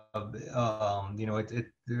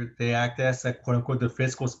act as a quote unquote the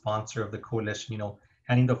fiscal sponsor of the coalition.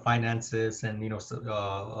 Handling the finances and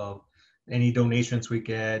any donations we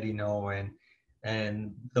get,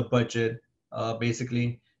 and the budget,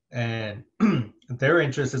 basically. And their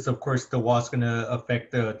interest is, of course, the wall's going to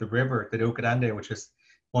affect the river, the Rio Grande, which is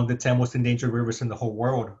one of the 10 most endangered rivers in the whole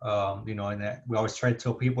world. And that we always try to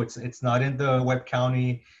tell people it's not in the Webb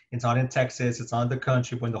County, it's not in Texas, it's not in the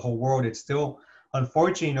country, but in the whole world. It's still,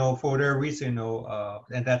 unfortunately, for whatever reason,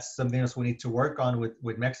 and that's something else we need to work on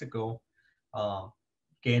with Mexico,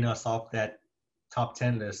 getting us off that top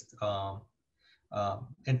 10 list,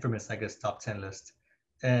 infamous, I guess, top 10 list.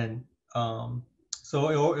 And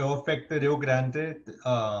so it'll affect the Rio Grande,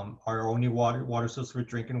 our only water source for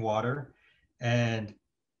drinking water. And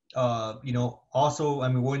also, I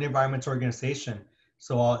mean, we're an environmental organization.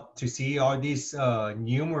 So to see all these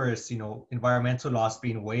numerous, environmental laws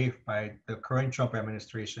being waived by the current Trump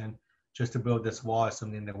administration just to build this wall is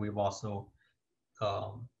something that we've also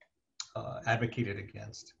advocated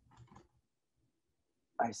against.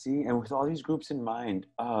 I see. And with all these groups in mind,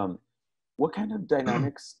 what kind of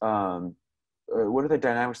dynamics, what are the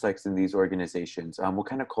dynamics like in these organizations? What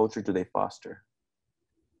kind of culture do they foster?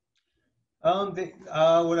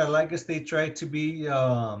 What I like is they try to be,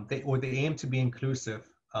 they aim to be inclusive.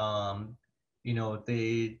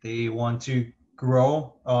 They want to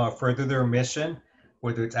grow, further their mission,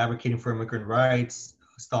 whether it's advocating for immigrant rights,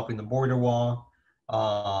 stopping the border wall,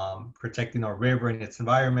 protecting our river and its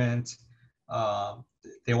environment,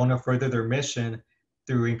 they want to further their mission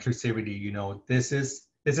through inclusivity. You know, this is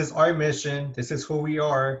our mission. This is who we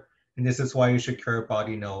are, and this is why you should care about,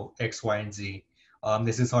 you know, X, Y, and Z.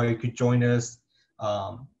 This is how you could join us.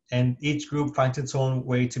 And each group finds its own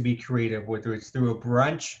way to be creative, whether it's through a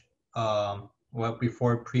brunch, well,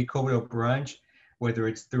 before pre-COVID, a brunch, whether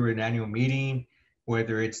it's through an annual meeting,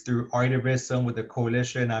 whether it's through artivism with the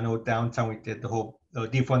coalition. I know downtown we did the whole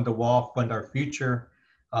defund the wall, fund our future,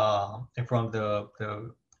 in front of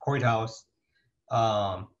the courthouse.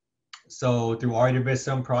 Um, so through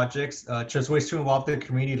artivism projects, just ways to involve the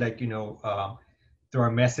community, like, you know, through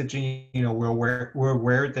our messaging, you know, we're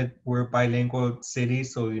aware that we're a bilingual city,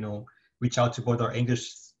 so, you know, reach out to both our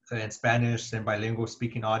English and Spanish and bilingual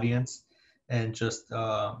speaking audience, and just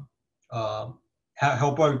help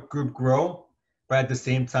our group grow, but at the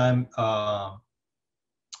same time, uh,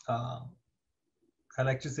 I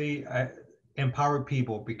like to say, empower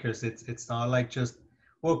people, because it's not like just,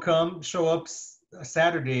 well, come show up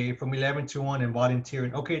Saturday from 11 to 1 and volunteer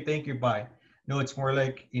and okay, thank you, bye. No, it's more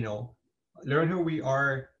like, you know, learn who we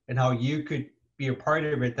are and how you could be a part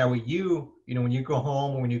of it. That way, you know, when you go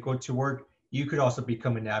home or when you go to work, you could also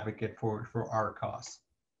become an advocate for our cause.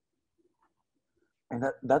 And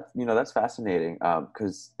that you know, that's fascinating,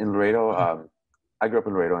 because in Laredo, I grew up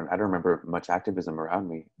in Laredo, and I don't remember much activism around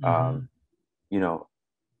me. Mm-hmm. You know,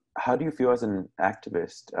 how do you feel as an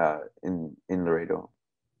activist in Laredo?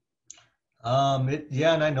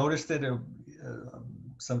 Yeah, and I noticed that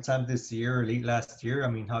sometime this year or late last year. I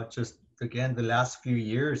mean, how just again the last few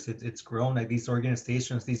years it's grown, like these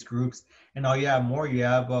organizations, these groups, and now you have more. You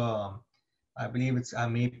have, I believe it's, I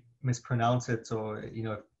may mispronounce it, so, you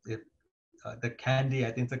know, if the Candy,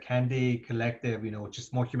 I think the Candy Collective, you know, which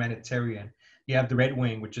is more humanitarian. You have the Red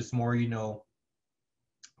Wing, which is more, you know,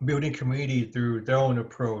 building community through their own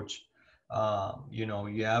approach. You know,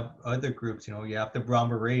 you have other groups, you know, you have the Brown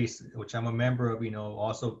Berets, which I'm a member of, you know,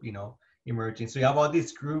 also, you know, emerging. So you have all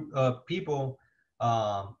these group of people,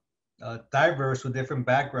 diverse with different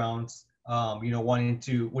backgrounds, you know, wanting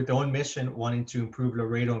to, with their own mission, wanting to improve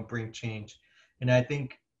Laredo and bring change. And I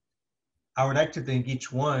think, I would like to think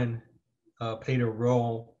each one played a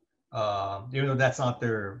role, even though that's not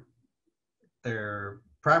their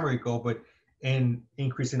primary goal, but in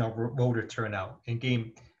increasing our voter turnout in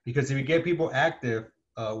game. Because if we get people active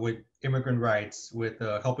with immigrant rights, with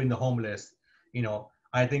helping the homeless, you know,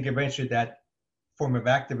 I think eventually that form of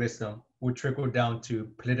activism would trickle down to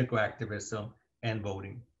political activism and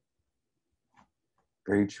voting.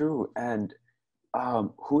 Very true. And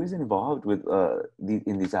who is involved with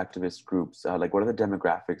in these activist groups? Like, what are the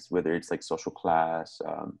demographics, whether it's like social class,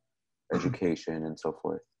 education, and so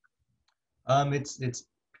forth? It's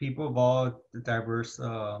people of all the diverse.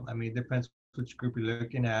 I mean, it depends which group you're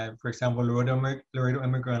looking at. For example, Laredo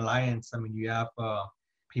Immigrant Alliance. I mean, you have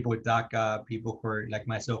people with DACA, people for like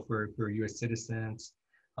myself for U.S. citizens.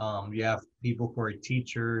 You have people who are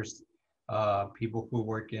teachers, people who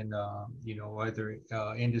work in you know, other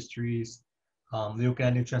industries. The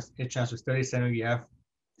Oakland International Studies Center. You have,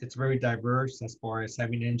 it's very diverse as far as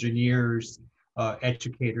having engineers,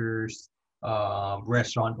 educators,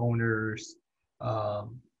 restaurant owners,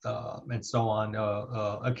 and so on,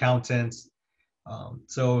 accountants.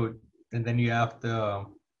 So, and then you have the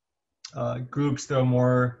groups that are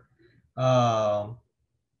more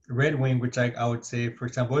Red Wing, which I would say, for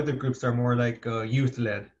example, other groups that are more like youth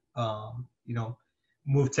led. You know,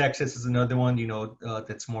 Move Texas is another one, you know,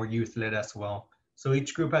 that's more youth led as well. So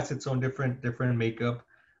each group has its own different makeup,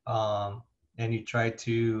 and you try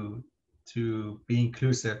to be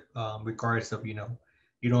inclusive, regardless of, you know,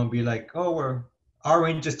 you don't be like, oh, our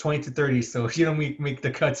range is 20 to 30, so you don't make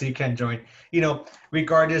the cut, so you can't join. You know,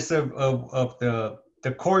 regardless of the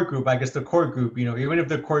core group, I guess the core group, you know, even if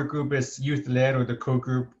the core group is youth led, or the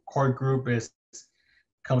core group is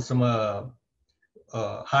comes from a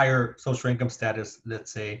higher social income status,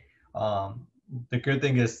 let's say. The good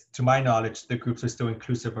thing is, to my knowledge, the groups are still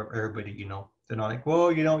inclusive of everybody. You know, they're not like,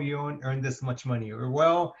 well, you know, you don't earn this much money, or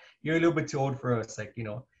well, you're a little bit too old for us. Like, you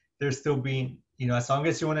know, they're still being, you know, as long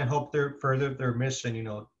as you want to help further their mission, you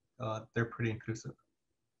know, they're pretty inclusive.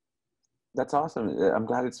 That's awesome. I'm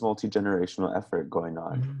glad it's multi-generational effort going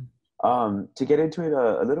on. Mm-hmm. To get into it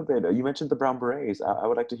a little bit, you mentioned the Brown Berets. I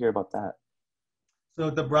would like to hear about that. So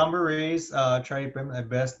the Brown Berets, tried my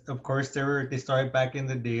best. Of course, they started back in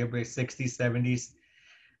the day of the 60s, 70s.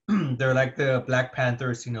 They're like the Black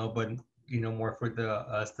Panthers, you know, but, you know, more for the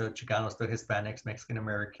Chicanos, the Hispanics, Mexican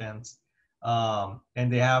Americans.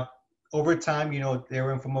 And they have, over time, you know, they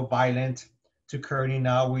went from a violent to currently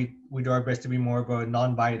now we do our best to be more of a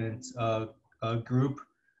non-violent group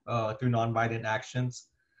through non-violent actions.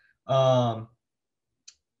 Um,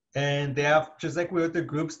 And they have, just like with other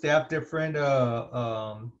groups, they have different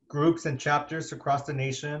groups and chapters across the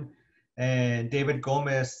nation. And David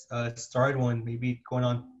Gomez started one maybe going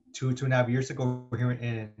on 2.5 years ago here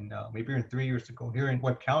in maybe even 3 years ago here in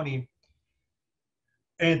Webb County.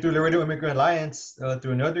 And through Laredo Immigrant Alliance,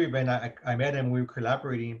 through another event, I met him. We were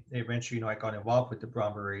collaborating. Eventually, I got involved with the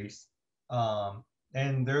Brown Berets. Um,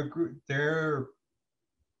 and their group,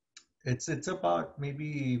 it's about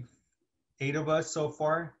maybe 8 of us so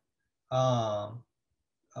far. Um,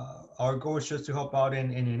 our goal is just to help out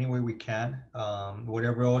in any way we can.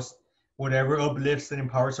 Whatever uplifts and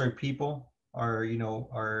empowers our people, our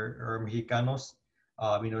Mexicanos.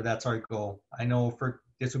 That's our goal. I know for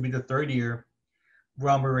this will be the third year.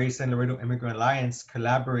 Brown Berets and Laredo Immigrant Alliance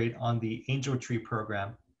collaborate on the Angel Tree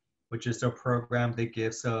program, which is a program that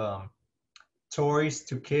gives toys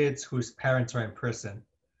to kids whose parents are in prison.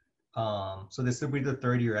 So this will be the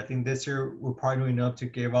third year. I think this year we're partnering up to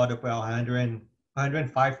give out about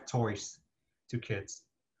 105 toys to kids.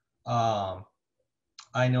 Um,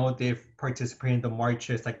 I know they've participated in the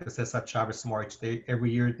marches, like the Cesar Chavez March.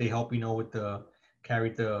 Every year they help, with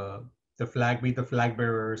carry the flag, be the flag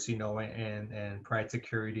bearers, and pride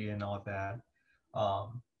security and all that.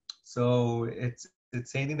 Um, so it's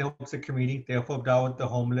anything that helps the community. They help out with the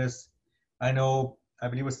homeless. I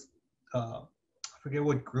believe it was I forget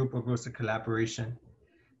what group, it was a collaboration.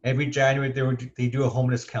 Every January they do a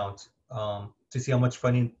homeless count to see how much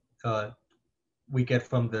funding we get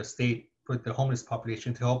from the state for the homeless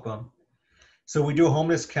population to help them. So we do a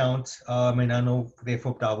homeless count, and I know they've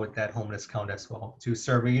helped out with that homeless count as well to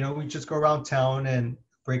survey. We just go around town and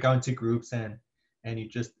break out into groups and you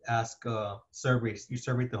just ask surveys. You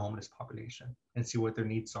survey the homeless population and see what their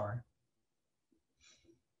needs are.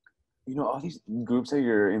 All these groups that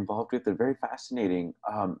you're involved with are very fascinating.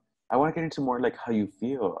 I want to get into more like how you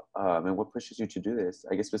feel and what pushes you to do this.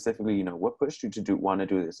 I guess specifically, what pushed you to want to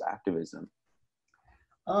do this activism?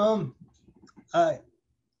 Um, I,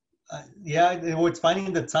 yeah, it's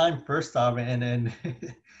finding the time first off, and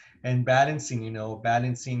and balancing,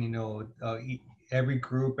 every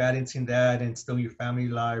group, balancing that and still your family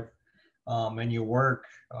life, and your work,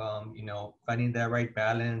 finding that right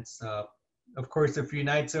balance. Of course, a few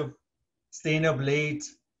nights of staying up late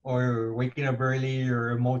or waking up early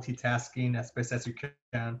or multitasking as best as you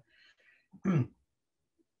can.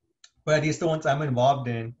 But at least the ones I'm involved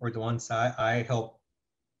in or the ones I help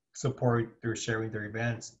support, they're sharing their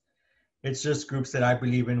events. It's just groups that I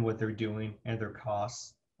believe in what they're doing and their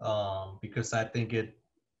cause, because I think it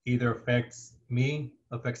either affects me,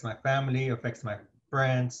 affects my family, affects my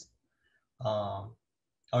friends. Um,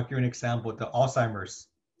 I'll give you an example. The Alzheimer's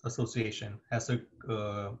Association has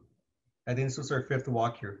I think this was our fifth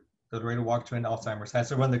walk here. The Laredo Walk to End Alzheimer's has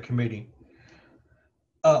to run the committee.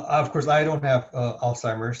 Of course, I don't have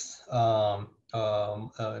Alzheimer's.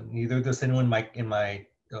 Neither does anyone in my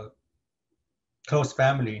close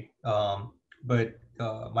family. But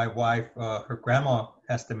my wife, her grandma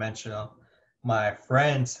has dementia. My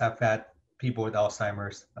friends have had people with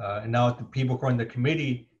Alzheimer's, and now the people who are in the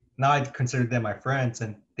committee, now I consider them my friends,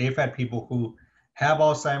 and they've had people who have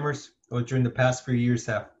Alzheimer's or during the past few years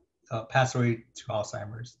have passed away to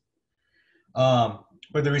Alzheimer's.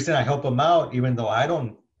 But the reason I help them out, even though I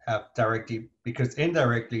don't have directly, because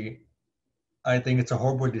indirectly, I think it's a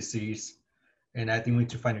horrible disease, and I think we need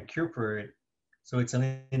to find a cure for it. So it's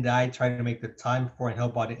something that I try to make the time for and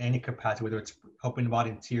help out in any capacity, whether it's helping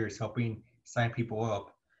volunteers, helping sign people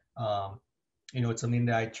up. It's something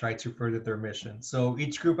that I try to further their mission. So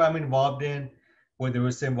each group I'm involved in, whether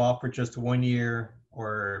it's involved for just 1 year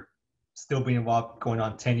or still being involved going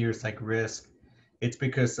on 10 years like Risk, it's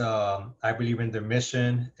because I believe in their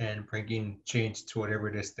mission and bringing change to whatever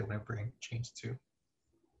it is they want to bring change to.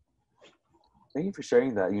 Thank you for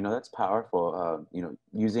sharing that. That's powerful.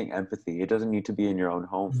 Using empathy. It doesn't need to be in your own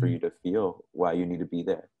home for you to feel why you need to be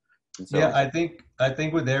there. And so, Yeah, I think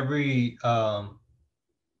whether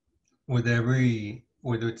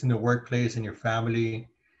it's in the workplace and your family,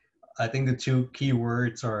 I think the two key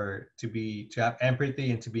words are to have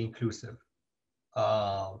empathy and to be inclusive.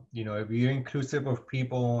 If you're inclusive of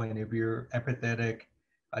people and if you're empathetic,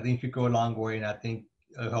 I think you go a long way, and I think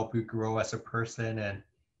it'll help you grow as a person. And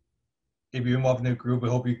if you're involved in a group, I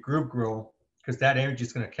hope your group grow, because that energy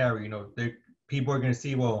is going to carry. People are going to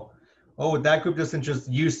see, well, oh, that group doesn't just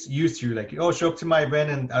use you, like, oh, show up to my event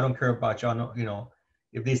and I don't care about you.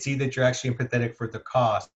 If they see that you're actually empathetic for the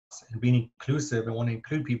cause and being inclusive and want to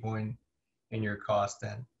include people in your cause,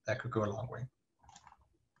 then that could go a long way.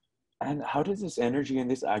 And how does this energy and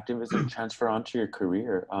this activism transfer onto your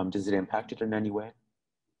career? Does it impact it in any way?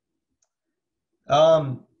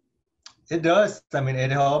 Um, It does. I mean, it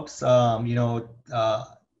helps. I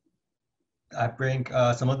bring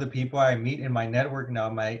some of the people I meet in my network now,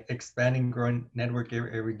 my expanding, growing network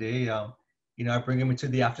every day. I bring them into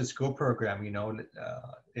the after school program.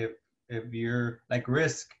 If you're like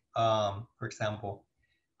Risk, for example,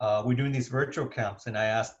 we're doing these virtual camps, and I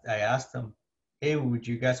asked them, hey, would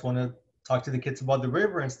you guys want to talk to the kids about the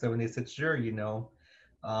river and stuff? And they said, sure.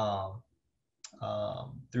 Um,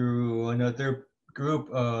 Through another group,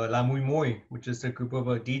 La Muy Muy, which is a group of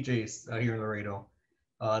DJs here in Laredo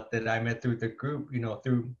that I met through the group,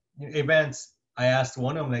 through events. I asked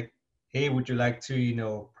one of them, like, hey, would you like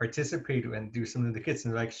to, participate and do something with the kids?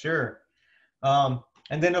 And they're like, sure.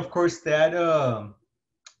 And then, of course, that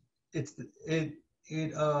it's it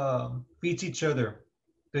it feeds each other.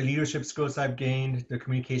 The leadership skills I've gained, the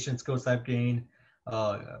communication skills I've gained,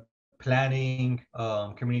 planning,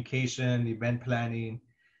 communication, event planning,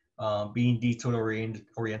 being detail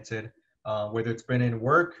oriented, whether it's been in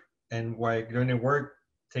work and what I learned in work,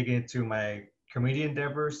 taking it to my community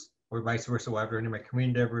endeavors, or vice versa, what I've learned in my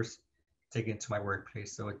community endeavors, taking it to my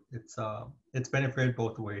workplace. So it's benefited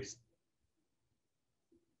both ways.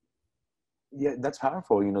 Yeah, that's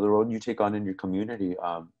powerful. The role you take on in your community,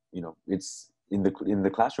 it's in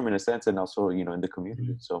the classroom in a sense, and also, in the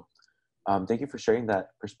community. Mhm. So, thank you for sharing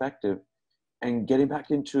that perspective and getting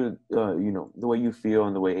back into, the way you feel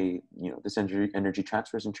and the way, this energy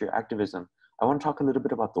transfers into your activism. I want to talk a little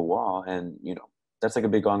bit about the wall, and, that's like a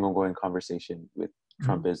big ongoing conversation with Mhm.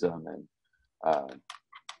 Trumpism and uh,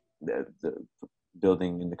 the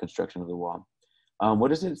building and the construction of the wall. What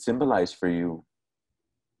does it symbolize for you?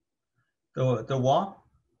 The wall.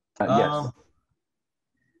 Yes.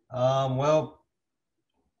 Um, well,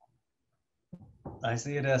 I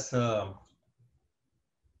see it as um,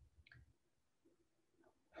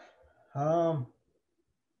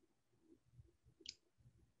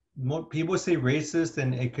 people say racist,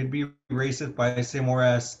 and it could be racist, but I say more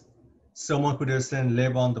as someone who doesn't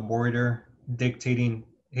live on the border dictating,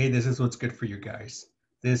 hey, this is what's good for you guys.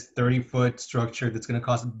 This 30-foot structure that's going to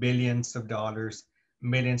cost billions of dollars,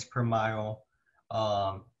 millions per mile.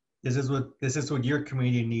 Um, this is what your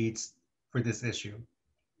community needs for this issue.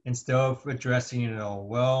 Instead of addressing,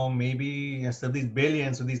 well, maybe instead of these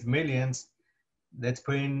billions or these millions, let's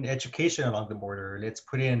put in education along the border. Let's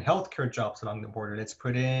put in healthcare jobs along the border. Let's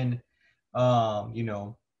put in, um, you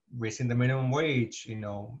know, raising the minimum wage.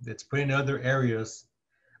 Let's put in other areas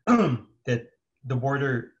that the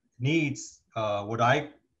border needs. What I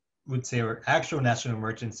would say are actual national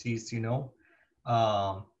emergencies.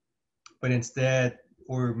 Um, but instead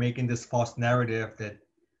we're making this false narrative that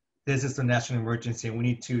this is a national emergency and we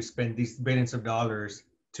need to spend these billions of dollars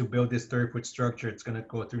to build this 30-foot structure. It's going to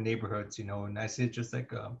go through neighborhoods, and I see it just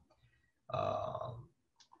like uh,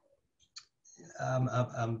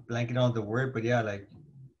 I'm blanking on the word, but yeah, like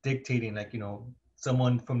dictating, like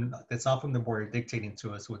someone from that's not from the border dictating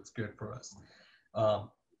to us what's good for us. Um,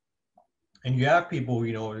 and you have people,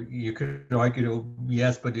 you could argue,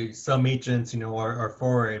 yes, but some agents, are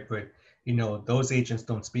for it, but those agents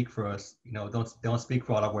don't speak for us, don't speak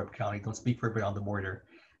for all of Webb County, don't speak for everybody on the border.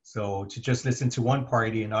 So to just listen to one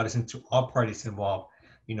party and not listen to all parties involved,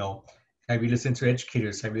 you know, have you listened to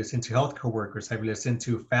educators? Have you listened to healthcare workers? Have you listened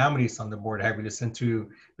to families on the border? Have you listened to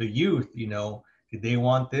the youth? Did they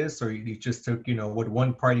want this, or you just took, what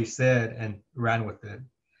one party said and ran with it?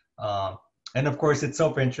 Um, and of course, it's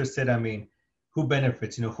self-interested. I mean, who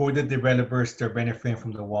benefits? Who are the developers that are benefiting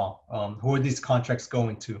from the wall? Who are these contracts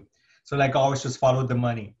going to? So like always, just follow the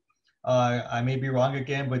money. I may be wrong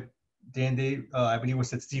again, but then I believe it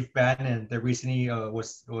was at Steve Bannon that recently there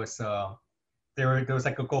was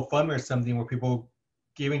like a GoFundMe or something where people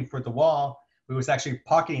giving for the wall, but it was actually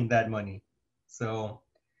pocketing that money. So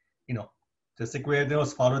you know, just like where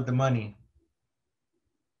those followed the money.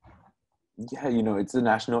 Yeah, it's a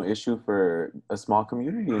national issue for a small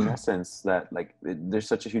community in essence that like there's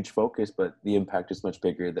such a huge focus, but the impact is much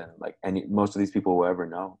bigger than like most of these people will ever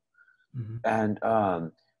know. Mhm. And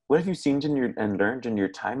what have you seen and learned in your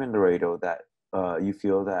time in Laredo that you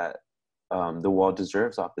feel that the wall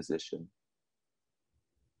deserves opposition?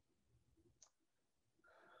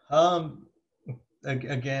 Um,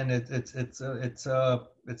 Again,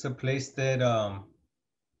 it's a place that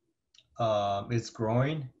is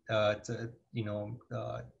growing. It's a,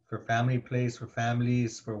 for family place, for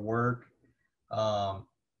families, for work, um,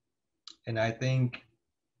 and I think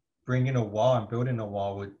bringing a wall and building a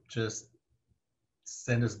wall would just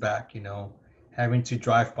send us back. Having to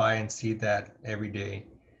drive by and see that every day,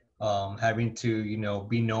 having to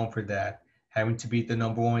be known for that, having to be the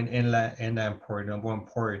number one inland port, number one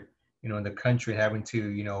port, in the country, having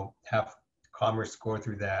to have commerce go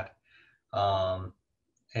through that. um,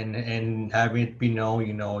 and having it be known,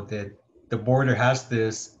 that the border has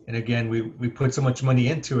this, and again, we put so much money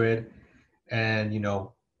into it, and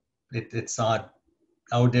it's not,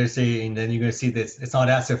 I would dare say, and then you're gonna see this, it's not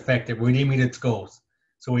as effective. We didn't meet its goals.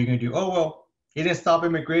 So what are you gonna do? Oh well, it didn't stop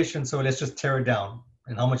immigration, so let's just tear it down.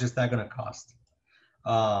 And how much is that gonna cost?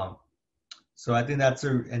 Um, so I think that's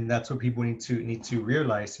what people need to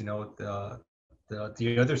realize, the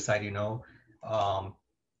other side, um,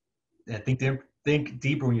 and think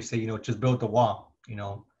deeper when you say, just build the wall,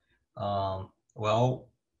 well,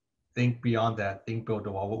 think beyond that, think build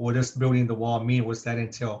the wall. What does building the wall mean? What's that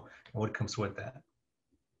entail? And what comes with that?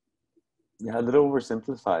 Yeah, a little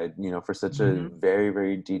oversimplified, for such a Mm-hmm. very,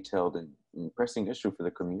 very detailed and pressing issue for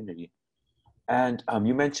the community. And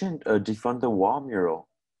you mentioned defund the wall mural.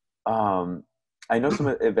 Um, I know some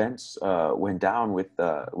events went down with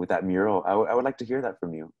that mural. I would like to hear that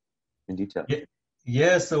from you in detail. Yeah,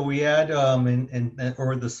 yeah. So we had in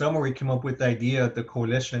over the summer we came up with the idea of the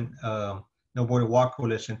coalition, No Border Walk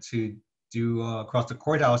Coalition, to do across the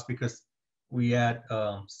courthouse, because we had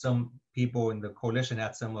some people in the coalition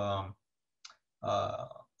had some uh,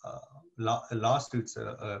 lawsuits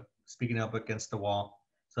speaking up against the wall.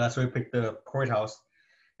 So that's why we picked the courthouse.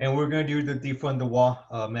 And we're going to do the defund the wall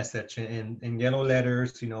message in yellow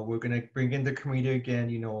letters. We're going to bring in the community again,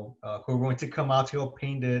 who are going to come out to help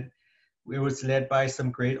paint it. It was led by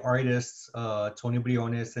some great artists, Tony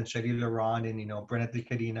Briones and Shelly Laron, and Brenna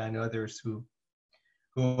Cadena and others who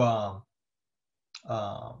um,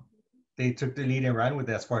 they took the lead and ran with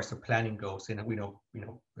it as far as the planning goes. And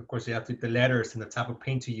of course, you have to the letters and the type of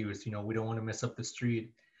paint to use. We don't want to mess up the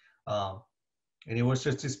street. Um, and it was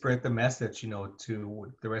just to spread the message,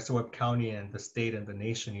 to the rest of Webb County and the state and the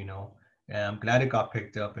nation. And I'm glad it got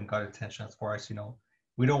picked up and got attention as far as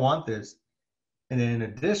we don't want this. And then in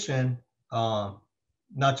addition, um,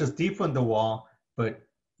 not just defund the wall, but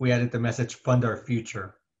we added the message fund our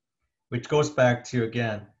future, which goes back to,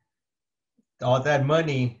 again, all that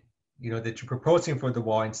money, that you're proposing for the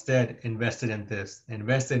wall, instead invested in this,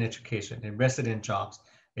 invested in education, invested in jobs,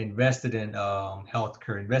 invested in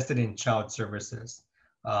healthcare, invested in child services,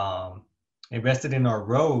 um, invested in our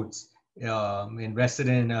roads, invested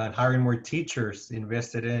in hiring more teachers,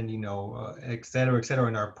 invested in, et cetera,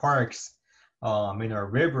 in our parks, in our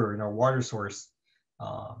river, in our water source,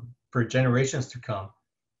 for generations to come.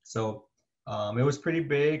 So it was pretty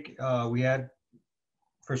big. We had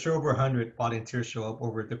for sure over 100 volunteers show up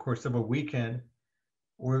over the course of a weekend.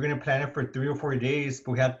 We were going to plan it for 3 or 4 days,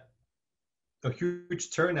 but we had a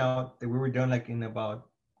huge turnout that we were done like in about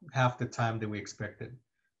half the time that we expected.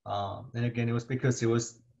 And again, it was because it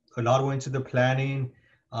was a lot went into the planning,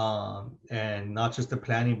 and not just the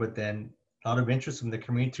planning, but then a lot of interest from the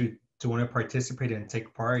community to want to participate and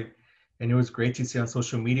take part. And it was great to see on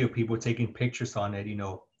social media people taking pictures on it,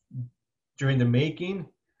 during the making,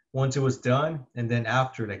 once it was done, and then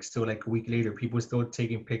after, like still like a week later, people still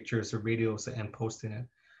taking pictures or videos and posting it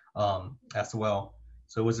as well.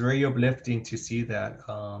 So it was very uplifting to see that,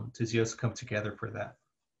 to see us come together for that.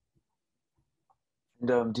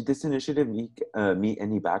 And did this initiative meet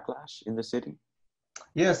any backlash in the city?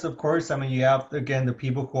 Yes, of course. I mean, you have again the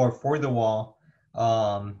people who are for the wall,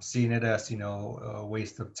 seeing it as a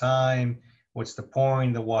waste of time. What's the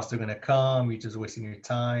point? The wall's still gonna come. You're just wasting your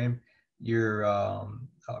time. You're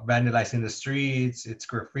vandalizing the streets. It's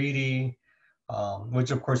graffiti,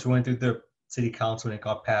 which of course we went through the city council and it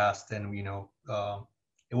got passed, and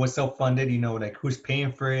it was self-funded. Like who's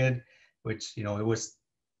paying for it? Which it was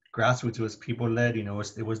grassroots. It was people led. It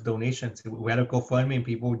was donations. We had a GoFundMe and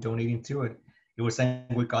people donating to it. It was saying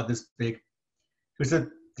we got this big.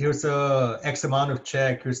 Here's a X amount of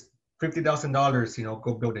check. Here's $50,000.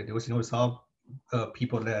 Go build it. It was all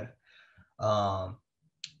people led. Um,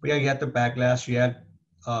 but yeah, you had the backlash.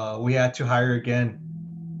 We had to hire again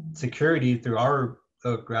security through our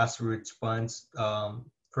grassroots funds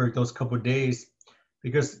for those couple of days,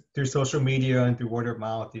 because through social media and through word of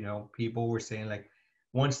mouth, people were saying like,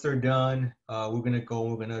 once they're done, we're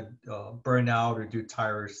gonna burn out or do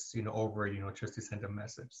tires, over it, just to send a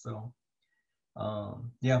message. So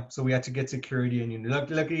yeah, so we had to get security, and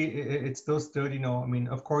luckily it still stood. I mean,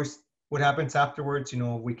 of course, what happens afterwards,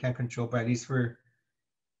 we can't control, but at least for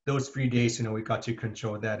those 3 days, we got to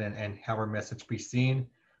control that and have our message be seen.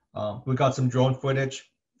 We got some drone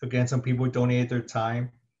footage. Again, some people donated their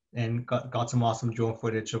time and got some awesome drone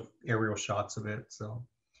footage of aerial shots of it. So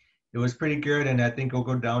it was pretty good, and I think it'll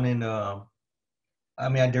go down in. I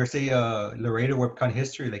mean, I dare say, Laredo Webb County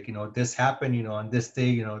history. Like this happened. On this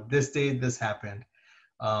day. This day this happened.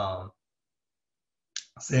 Um,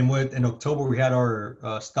 Same with in October, we had our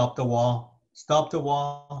Stop the Wall Stop the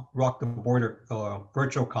Wall, Rock the Border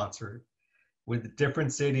virtual concert with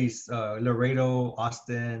different cities, Laredo,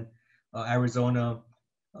 Austin, Arizona,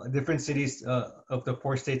 different cities of the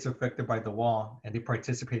 4 states affected by the wall, and they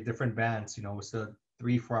participate different bands. You know, it's a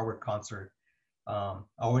 3-4 hour concert. I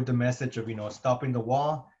heard the message of, stopping the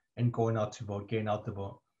wall and going out to vote, getting out the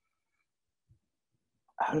vote.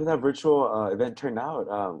 How did that virtual event turn out?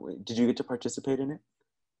 Did you get to participate in it?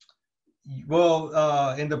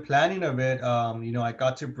 Well, in the planning of it, I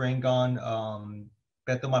got to bring on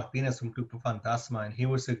Beto Martinez from Grupo Fantasma, and he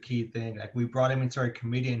was a key thing. Like, we brought him into our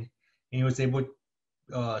committee, and he was able,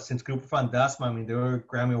 since Grupo Fantasma, I mean, they were a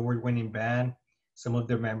Grammy Award-winning band. Some of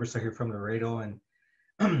their members are here from Laredo, and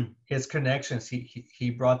his connections,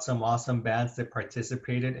 he brought some awesome bands that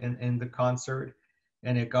participated in the concert,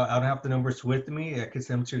 and it got, I don't have the numbers with me, I could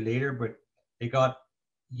send them to you later, but it got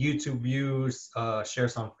YouTube views,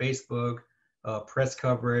 shares on Facebook, press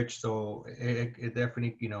coverage. So it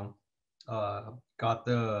definitely, got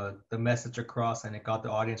the message across, and it got the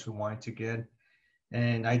audience we wanted to get.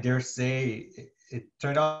 And I dare say it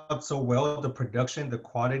turned out so well. The production, the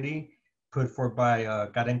quality put forth by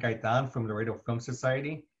Karen Gaitan from the Laredo Film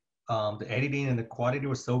Society. The editing and the quality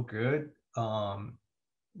was so good. I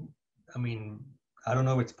mean, I don't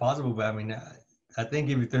know if it's possible, but I mean, I think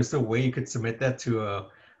if there's a way you could submit that to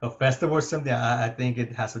a festival or something, I think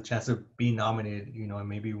it has a chance of being nominated, and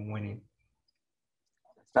maybe winning.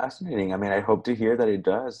 Fascinating. I mean, I hope to hear that it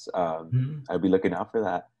does. Mm-hmm. I'll be looking out for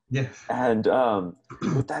that. Yeah. And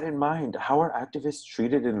with that in mind, how are activists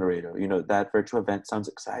treated in Laredo? You know, that virtual event sounds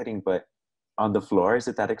exciting, but on the floor, is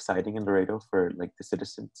it that exciting in Laredo for like the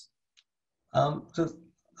citizens? So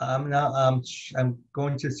I'm not. I'm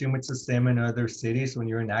going to assume it's the same in other cities. When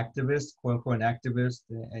you're an activist, quote unquote, an activist,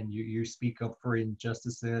 and you speak up for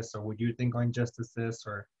injustices, or what you think are injustices,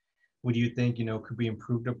 or what do you think could be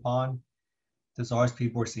improved upon. There's always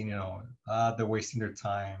people saying, they're wasting their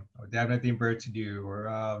time, or they have nothing better to do,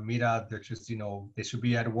 or mira, they're just, they should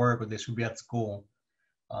be at work or they should be at school.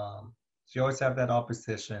 So you always have that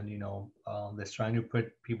opposition, that's trying to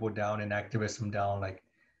put people down and activism down. Like,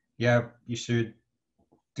 yeah, you should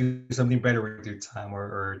do something better with your time,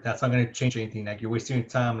 or that's not going to change anything. Like, you're wasting your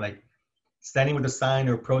time, like standing with a sign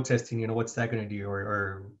or protesting, what's that going to do?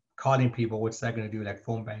 Or calling people, what's that going to do? Like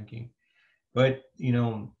phone banking. But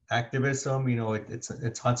activism,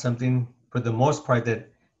 it's not something for the most part that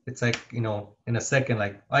it's like, in a second,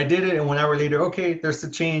 like I did it, and 1 hour later, okay, there's a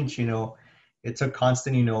change. It's a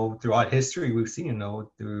constant, throughout history we've seen,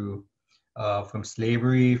 through from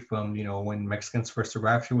slavery, from when Mexicans first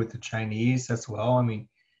arrived here with the Chinese as well. I mean,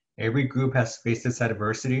 every group has faced this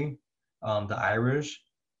adversity. The Irish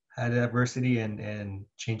had adversity, and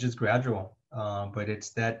change is gradual, but it's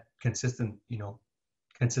that consistent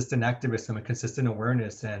activism and consistent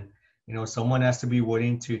awareness. And someone has to be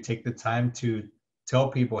willing to take the time to tell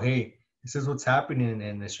people, hey, this is what's happening,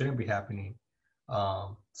 and it shouldn't be happening.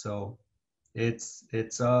 So it's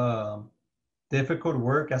difficult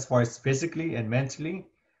work as far as physically and mentally.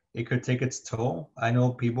 It could take its toll. I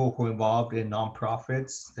know people who are involved in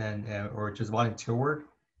nonprofits and or just volunteer work,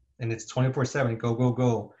 and it's 24/7, go go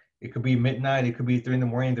go. It could be midnight, it could be 3 in the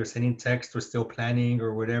morning, they're sending text, or still planning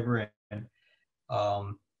or whatever. And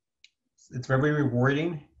um, it's very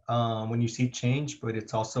rewarding when you see change, but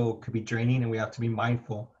it's also could be draining, and we have to be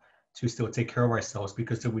mindful to still take care of ourselves,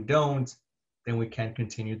 because if we don't, then we can't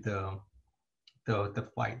continue the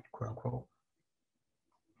fight, quote unquote.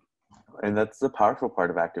 And that's the powerful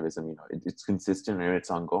part of activism. You know, it's consistent and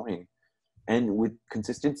it's ongoing. And with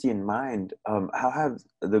consistency in mind, how have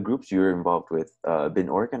the groups you're involved with been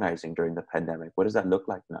organizing during the pandemic? What does that look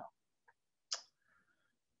like now?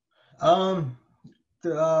 Um,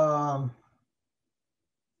 the, um,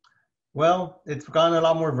 well, it's gone a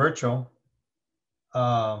lot more virtual.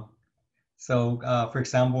 Um, for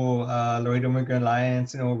example, Laredo Immigrant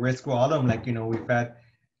Alliance, Risk, all of them, like, we've had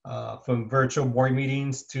from virtual board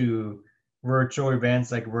meetings to virtual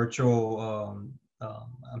events, like virtual,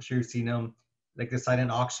 I'm sure you've seen them, like the silent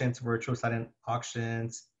auctions, virtual silent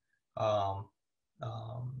auctions. Um,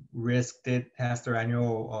 Risk has their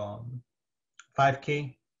annual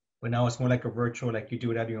 5K, but now it's more like a virtual, like you do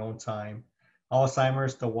it at your own time.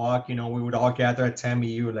 Alzheimer's, the walk, we would all gather at 10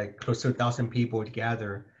 EU, like close to 1,000 people would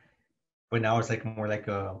gather. But now it's like more like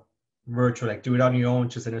a virtual, like do it on your own,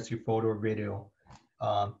 just send us your photo or video.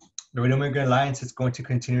 The Laredo Immigrant Alliance is going to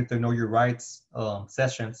continue the Know Your Rights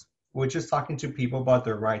sessions, which is talking to people about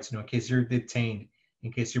their rights, in case you're detained,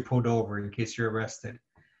 in case you're pulled over, in case you're arrested.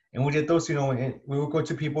 And we did those, and we would go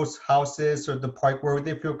to people's houses or the park where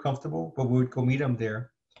they feel comfortable, but we would go meet them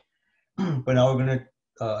there. But now we're going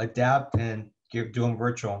to adapt and do them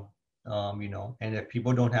virtual. and if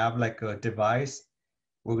people don't have like a device,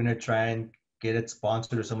 we're gonna try and get it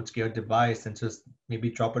sponsored or someone to get a device and just maybe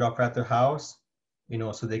drop it off at their house,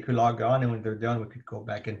 so they could log on, and when they're done, we could go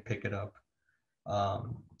back and pick it up.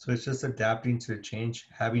 So it's just adapting to the change,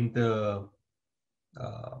 having the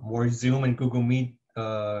more Zoom and Google Meet,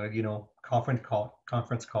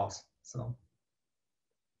 conference calls. So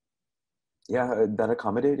Yeah, that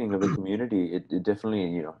accommodating of the community, it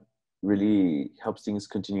definitely, really helps things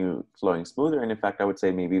continue flowing smoother. And in fact, I would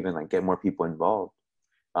say maybe even like get more people involved.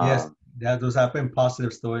 yes, Um, that those have been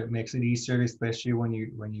positives. Though it makes it easier, especially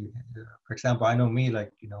for example, I know me,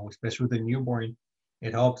 like especially with a newborn,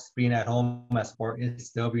 it helps being at home as far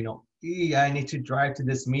instead of I need to drive to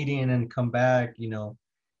this meeting and then come back,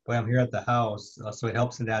 but I'm here at the house, so it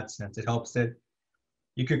helps in that sense. It helps that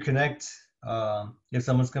you could connect. If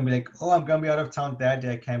someone's gonna be like, "Oh, I'm gonna be out of town that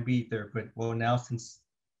day, I can't be there," but well, now since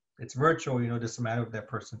it's virtual, it doesn't matter if that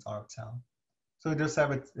person's out of town. So it does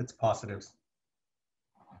have its positives.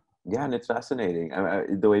 yeah, and it's fascinating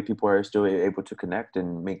the way people are still able to connect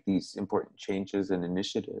and make these important changes and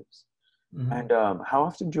initiatives. Mm-hmm. And how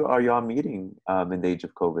often are y'all meeting in the age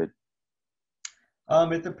of COVID?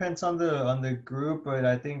 It depends on the group, but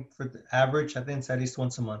I think for the average, I think it's at least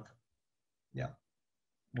once a month. Yeah,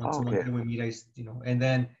 once Oh, a month okay. that we meet. And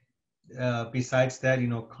then besides that,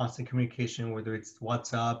 constant communication, whether it's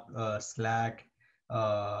WhatsApp, Slack,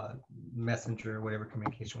 uh, Messenger, whatever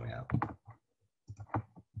communication we have.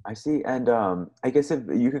 I see. And I guess if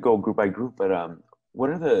you could go group by group, but what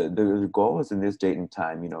are the goals in this date and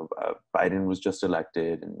time? Biden was just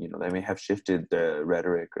elected, and they may have shifted the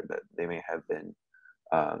rhetoric, or that they may have been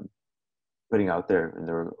um, putting out there in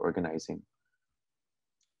their organizing.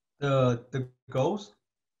 The goals,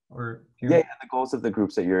 or Yeah, here? yeah, the goals of the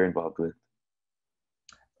groups that you're involved with.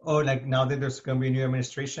 Oh, like now that there's going to be a new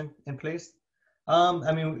administration in place.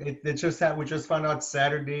 I mean, it's just that we just found out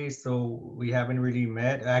Saturday, so we haven't really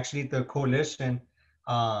met. Actually, the coalition,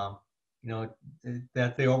 um, you know,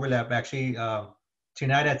 that they overlap. Actually,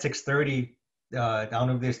 tonight at 6:30, I don't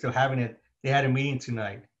know if they're still having it. They had a meeting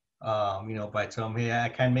tonight. But I told them, hey, I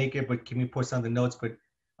can't make it, but can we post on the notes? But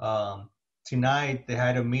um, tonight they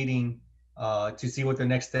had a meeting to see what the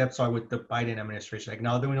next steps are with the Biden administration. Like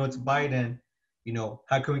now that we know it's Biden,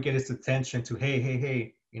 how can we get his attention to,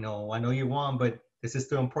 hey, I know you won, but this is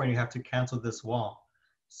still important. You have to cancel this wall.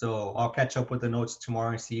 So I'll catch up with the notes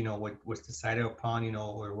tomorrow and see, what was decided upon,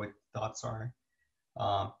 or what thoughts are.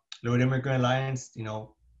 Um, Lord Immigrant Alliance,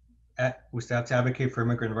 we still have to advocate for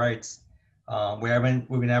immigrant rights. We're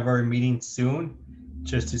gonna have our meeting soon,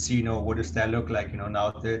 just to see, what does that look like,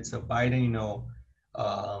 now that it's a Biden,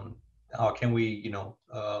 how can we,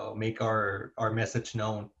 make our message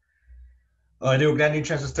known. The Organic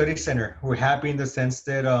Transfer Study Center. We're happy in the sense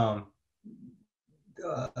that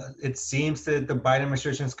it seems that the Biden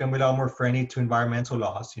administration is going to be a lot more friendly to environmental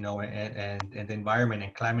laws, and the environment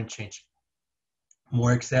and climate change,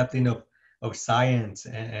 more accepting of science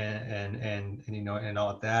and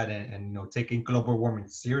all that, and taking global warming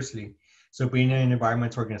seriously. So being an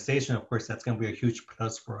environmental organization, of course, that's going to be a huge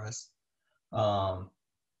plus for us. Um,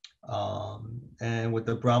 and with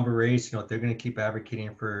the Brown Berets, they're going to keep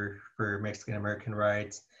advocating for Mexican American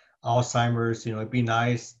rights. Alzheimer's, it'd be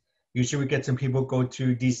nice. Usually we get some people go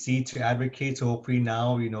to DC to advocate. So hopefully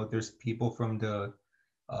now, there's people from the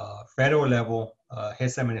federal level,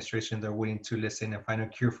 his administration, they're willing to listen and find a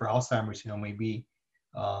cure for Alzheimer's. Maybe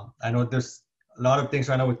I know there's a lot of things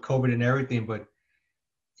right now with COVID and everything, but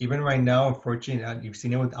even right now, unfortunately, you've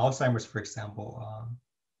seen it with Alzheimer's, for example.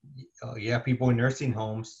 You have people in nursing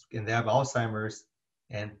homes and they have Alzheimer's,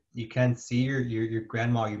 and you can't see your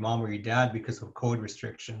grandma, your mom, or your dad because of COVID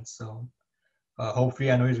restrictions. So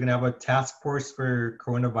hopefully, I know he's going to have a task force for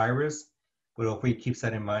coronavirus, but hopefully he keeps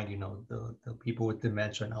that in mind, the people with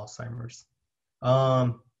dementia and Alzheimer's.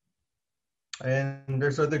 Um, and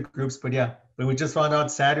there's other groups, but yeah, but we just found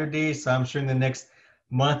out Saturday, so I'm sure in the next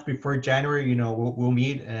month before January, we'll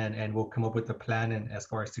meet and we'll come up with a plan and as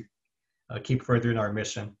far as to keep furthering our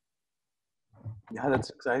mission. Yeah, that's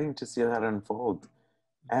exciting to see that unfold.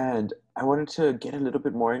 And I wanted to get a little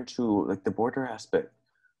bit more into like the border aspect.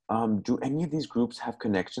 Do any of these groups have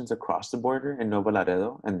connections across the border in Nuevo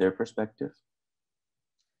Laredo and their perspective?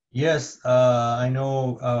 Yes, I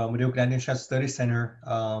know Rio Grande Study Center.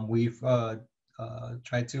 We've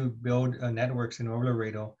tried to build networks in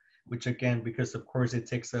Laredo, which again, because of course it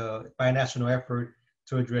takes a binational effort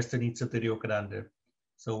to address the needs of the Rio Grande.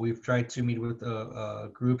 So we've tried to meet with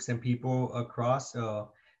groups and people across.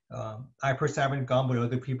 I personally haven't gone, but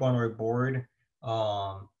other people on our board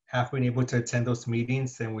have been able to attend those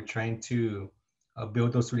meetings, and we're trying to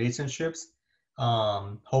build those relationships.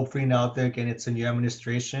 Hopefully now that again it's a new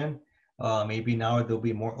administration, maybe now they'll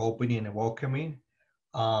be more opening and welcoming.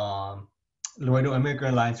 Um, Laredo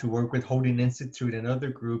Immigrant Alliance, we work with Holding Institute and other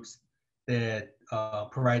groups that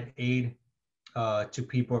provide aid to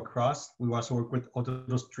people across. We also work with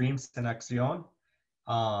Otros Dreams and Acción,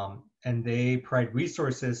 and they provide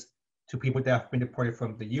resources to people that have been deported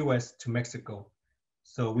from the U.S. to Mexico.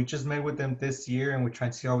 So we just met with them this year, and we're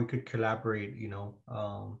trying to see how we could collaborate.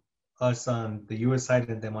 Us on the U.S. side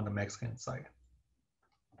and them on the Mexican side.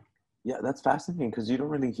 Yeah, that's fascinating because you don't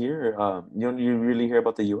really hear, you really hear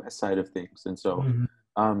about the U.S. side of things, and so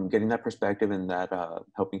Mm-hmm. getting that perspective and that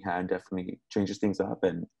helping hand definitely changes things up,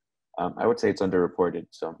 and I would say it's underreported,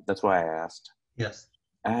 so that's why I asked. Yes.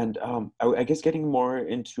 And I guess getting more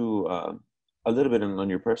into a little bit on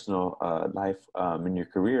your personal life and your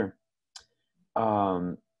career,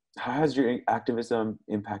 um, how has your activism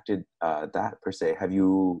impacted that per se? Have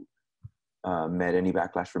you met any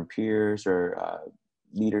backlash from peers or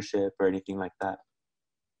leadership or anything like that?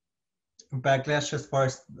 Backlash as far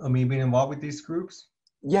as me being involved with these groups?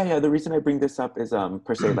 Yeah. The reason I bring this up is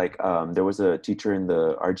per se like there was a teacher in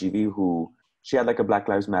the RGV who she had like a Black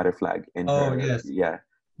Lives Matter flag in Oh, her, yes. yeah.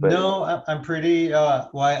 But No, I'm pretty, well,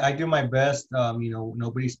 I do my best.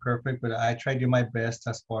 Nobody's perfect, but I try to do my best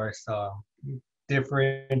as far as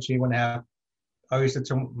differentiate when I have, I always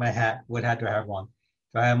determine my hat, what hat do I have on?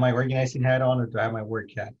 Do I have my organizing hat on or do I have my work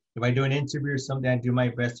hat? If I do an interview or something, I do my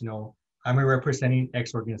best, I'm here representing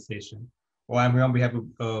X organization or I'm here on behalf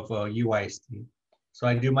of UIST. So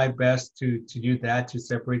I do my best to do that, to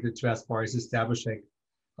separate the two as far as establish like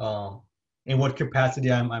um, in what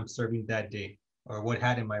capacity I'm serving that day or what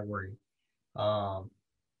hat am I wearing. Um,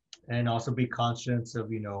 and also be conscious of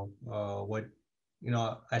what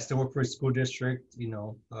I still work for a school district.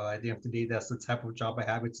 At the end of the day, that's the type of job I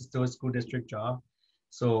have. It's still a school district job,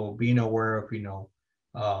 so being aware of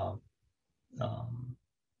uh, um,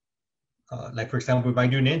 like for example, if I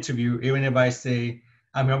do an interview, even if I say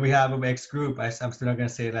I'm on behalf of X group, I'm still not gonna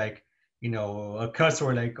say like a cuss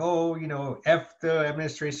or like, oh, f the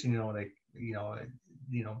administration, like you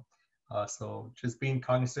know so just being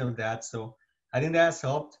cognizant of that. So I think that's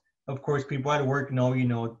helped. Of course, people at work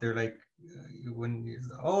know, they're like,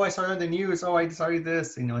 oh, I saw it on the news, oh, I decided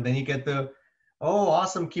this, and then you get the, oh,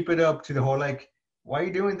 awesome, keep it up, to the whole like, why are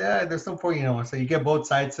you doing that? There's no point, so you get both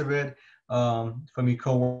sides of it, from your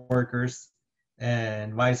coworkers,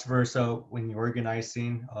 and vice versa. When you're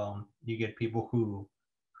organizing, you get people who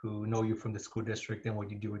know you from the school district and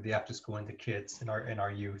what you do with the after school and the kids and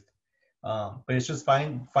our youth. But it's just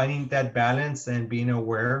finding that balance and being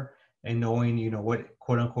aware and knowing, what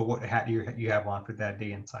quote unquote what hat you have on for that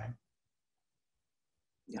day and time.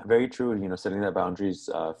 yeah, very true. Setting that boundaries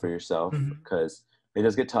for yourself Mm-hmm. because it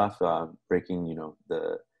does get tough breaking,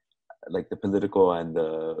 the like the political and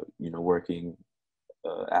the working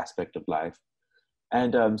aspect of life.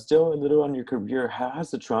 And still a little on your career. How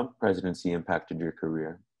has the Trump presidency impacted your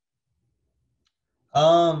career?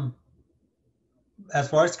 Um, as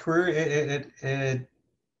far as career,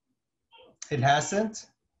 it hasn't,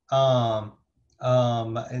 um,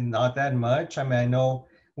 and not that much. I mean, I know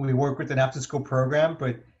we work with an after-school program,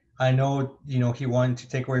 but I know he wanted to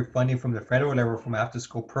take away funding from the federal level from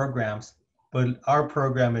after-school programs. But our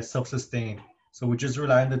program is self-sustained, so we just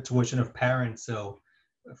rely on the tuition of parents. So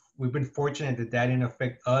we've been fortunate that didn't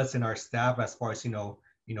affect us and our staff as far as oh,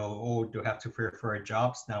 do have to fear for our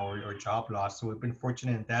jobs now or job loss. So we've been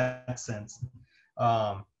fortunate in that sense.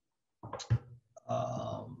 Um,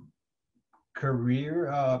 um,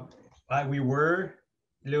 Career, we were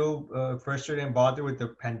a little frustrated and bothered with the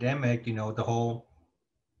pandemic. The whole,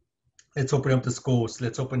 let's open up the schools,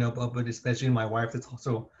 let's open up, but especially my wife that's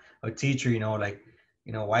also a teacher. Like,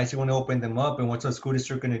 why is he want to open them up, and what's the school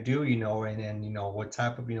district going to do? And what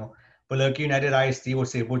type of But look, United ISD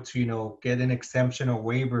was able to get an exemption or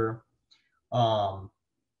waiver, um,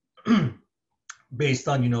 based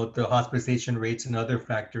on the hospitalization rates and other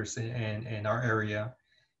factors in our area,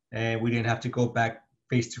 and we didn't have to go back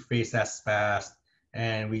face to face as fast,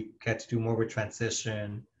 and we had to do more of a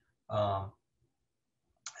transition. Um,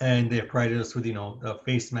 and they provided us with the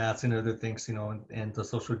face masks and other things, and the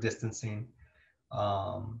social distancing.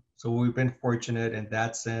 So we've been fortunate in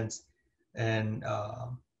that sense, and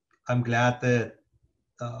I'm glad that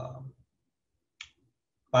um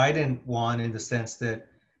Biden won in the sense that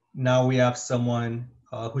now we have someone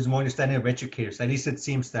who's more understanding of educators. At least it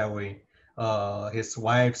seems that way. His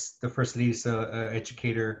wife's the first lady's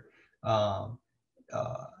educator. Um,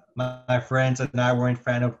 my friends and I weren't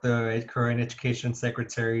fan of the current education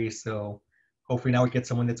secretary, so hopefully now we get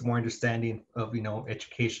someone that's more understanding of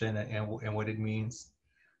education and what it means.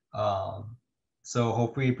 Um, So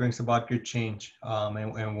hopefully it brings about good change,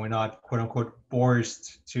 and we're not quote unquote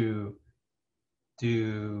forced to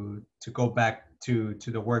go back to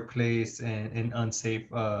the workplace and in unsafe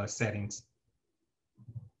settings.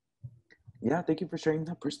 Yeah, thank you for sharing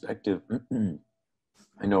that perspective.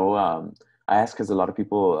 I know I ask because a lot of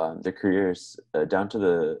people, their careers down to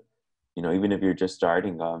the, even if you're just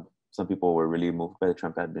starting, some people were really moved by the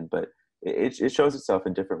Trump admin, but it shows itself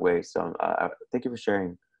in different ways. So thank you for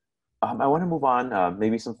sharing. I want to move on.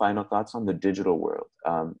 Maybe some final thoughts on the digital world.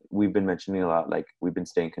 We've been mentioning a lot, like we've been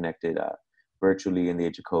staying connected virtually in the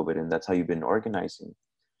age of COVID, and that's how you've been organizing.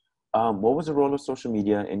 What was the role of social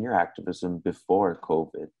media in your activism before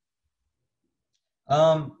COVID?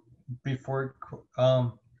 Um, before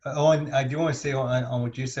oh, and I do want to say on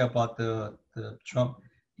what you said about the Trump,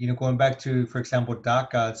 going back to, for example,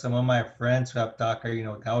 DACA. Some of my friends who have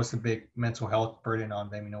DACA, that was a big mental health burden on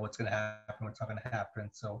them. What's going to happen, what's not going to happen.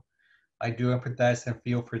 So I do empathize and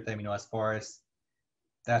feel for them. As far as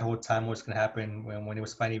that whole time what's going to happen when it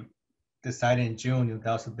was finally decided in June.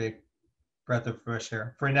 That was a big breath of fresh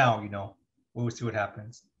air. For now, we'll see what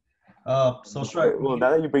happens. Social Well, media. now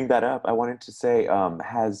that you bring that up, I wanted to say,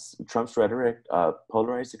 has Trump's rhetoric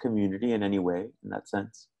polarized the community in any way in that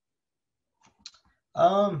sense?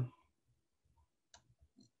 Um,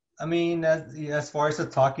 I mean, as far as the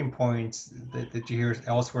talking points that you hear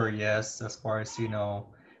elsewhere, yes. As far as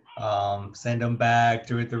send them back,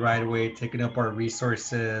 do it the right way, taking up our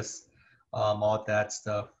resources, all that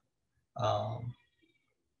stuff. Um,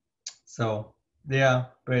 so yeah,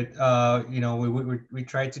 but we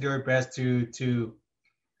try to do our best to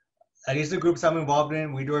at least the groups I'm involved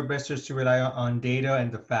in, we do our best just to rely on data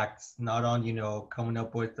and the facts, not on coming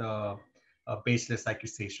up with baseless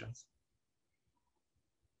accusations.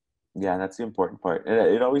 Yeah, that's the important part. And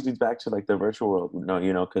it always leads back to like the virtual world,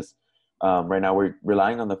 because right now we're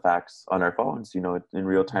relying on the facts on our phones, in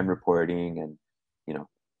real time reporting and, you know,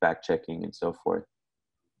 fact checking and so forth.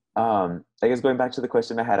 I guess going back to the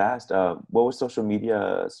question I had asked, what was social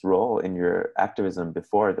media's role in your activism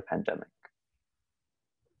before the pandemic?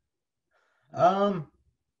 Um,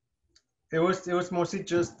 it was mostly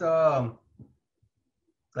just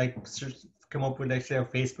like come up with, like, say, a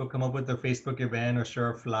Facebook, come up with a Facebook event or share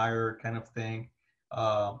a flyer kind of thing.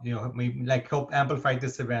 Maybe like help amplify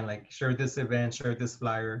this event, like share this event, share this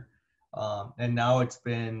flyer. And now it's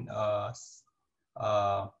been uh,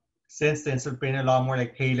 since then, it's been a lot more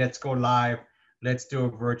like, hey, let's go live, let's do a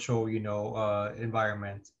virtual,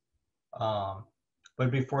 environment. Um, but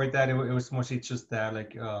before that, it was mostly just that,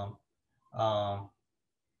 like, um,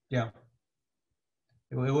 yeah.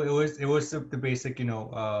 It was the basic,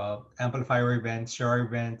 amplifier event, share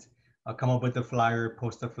event, come up with a flyer,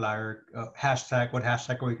 post a flyer, hashtag. What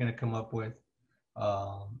hashtag are we going to come up with?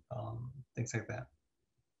 Things like that.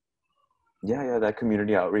 Yeah, that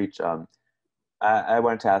community outreach. I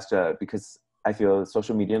wanted to ask because I feel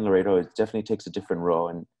social media in Laredo, it definitely takes a different role,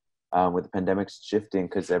 and with the pandemic shifting,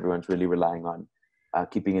 because everyone's really relying on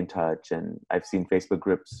keeping in touch, and I've seen Facebook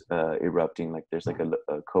groups erupting. Like there's like a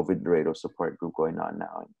COVID Laredo support group going on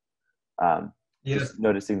now, and Yes. just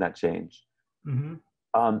noticing that change. Mm-hmm.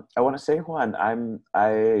 I want to say, Juan, I'm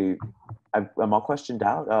all questioned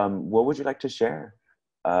out. What would you like to share,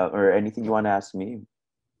 or anything you want to ask me?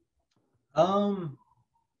 Um,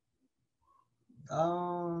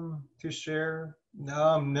 to share.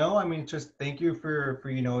 No, I mean, just thank you for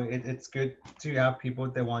it's good to have people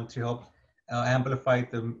that want to help amplify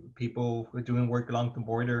the people who are doing work along the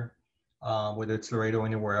border, whether it's Laredo or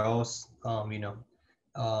anywhere else. And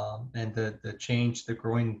the change, the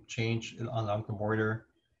growing change along the border.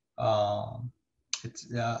 Um, it's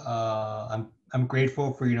I'm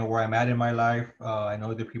grateful for where I'm at in my life. I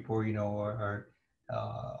know that people are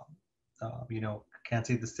uh, can't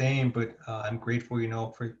say the same, but I'm grateful,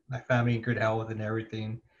 for my family and good health and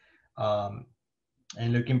everything. Um,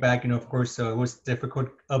 and looking back, of course, it was difficult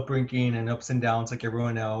upbringing and ups and downs like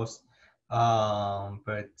everyone else.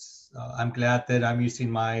 But I'm glad that I'm using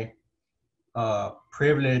my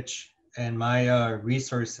privilege and my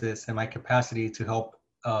resources and my capacity to help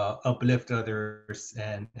uplift others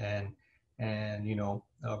and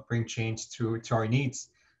bring change to our needs.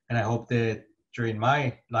 And I hope that during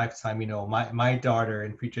my lifetime, my daughter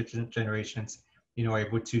and future generations, are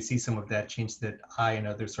able to see some of that change that I and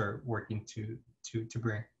others are working to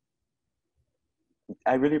bring.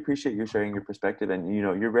 I really appreciate you sharing your perspective, and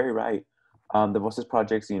you're very right. The Voces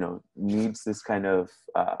projects, needs this kind of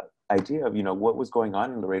idea of what was going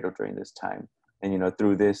on in Laredo during this time, and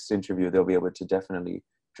through this interview, they'll be able to definitely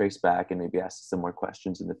trace back and maybe ask some more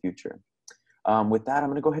questions in the future. With that, I'm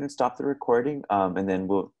going to go ahead and stop the recording, and then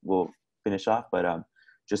we'll finish off. But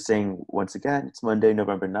just saying once again, it's Monday,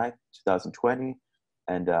 November 9th, 2020.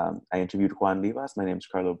 And I interviewed Juan Livas. My name is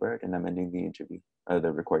Carlo Bird, and I'm ending the interview,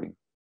 the recording.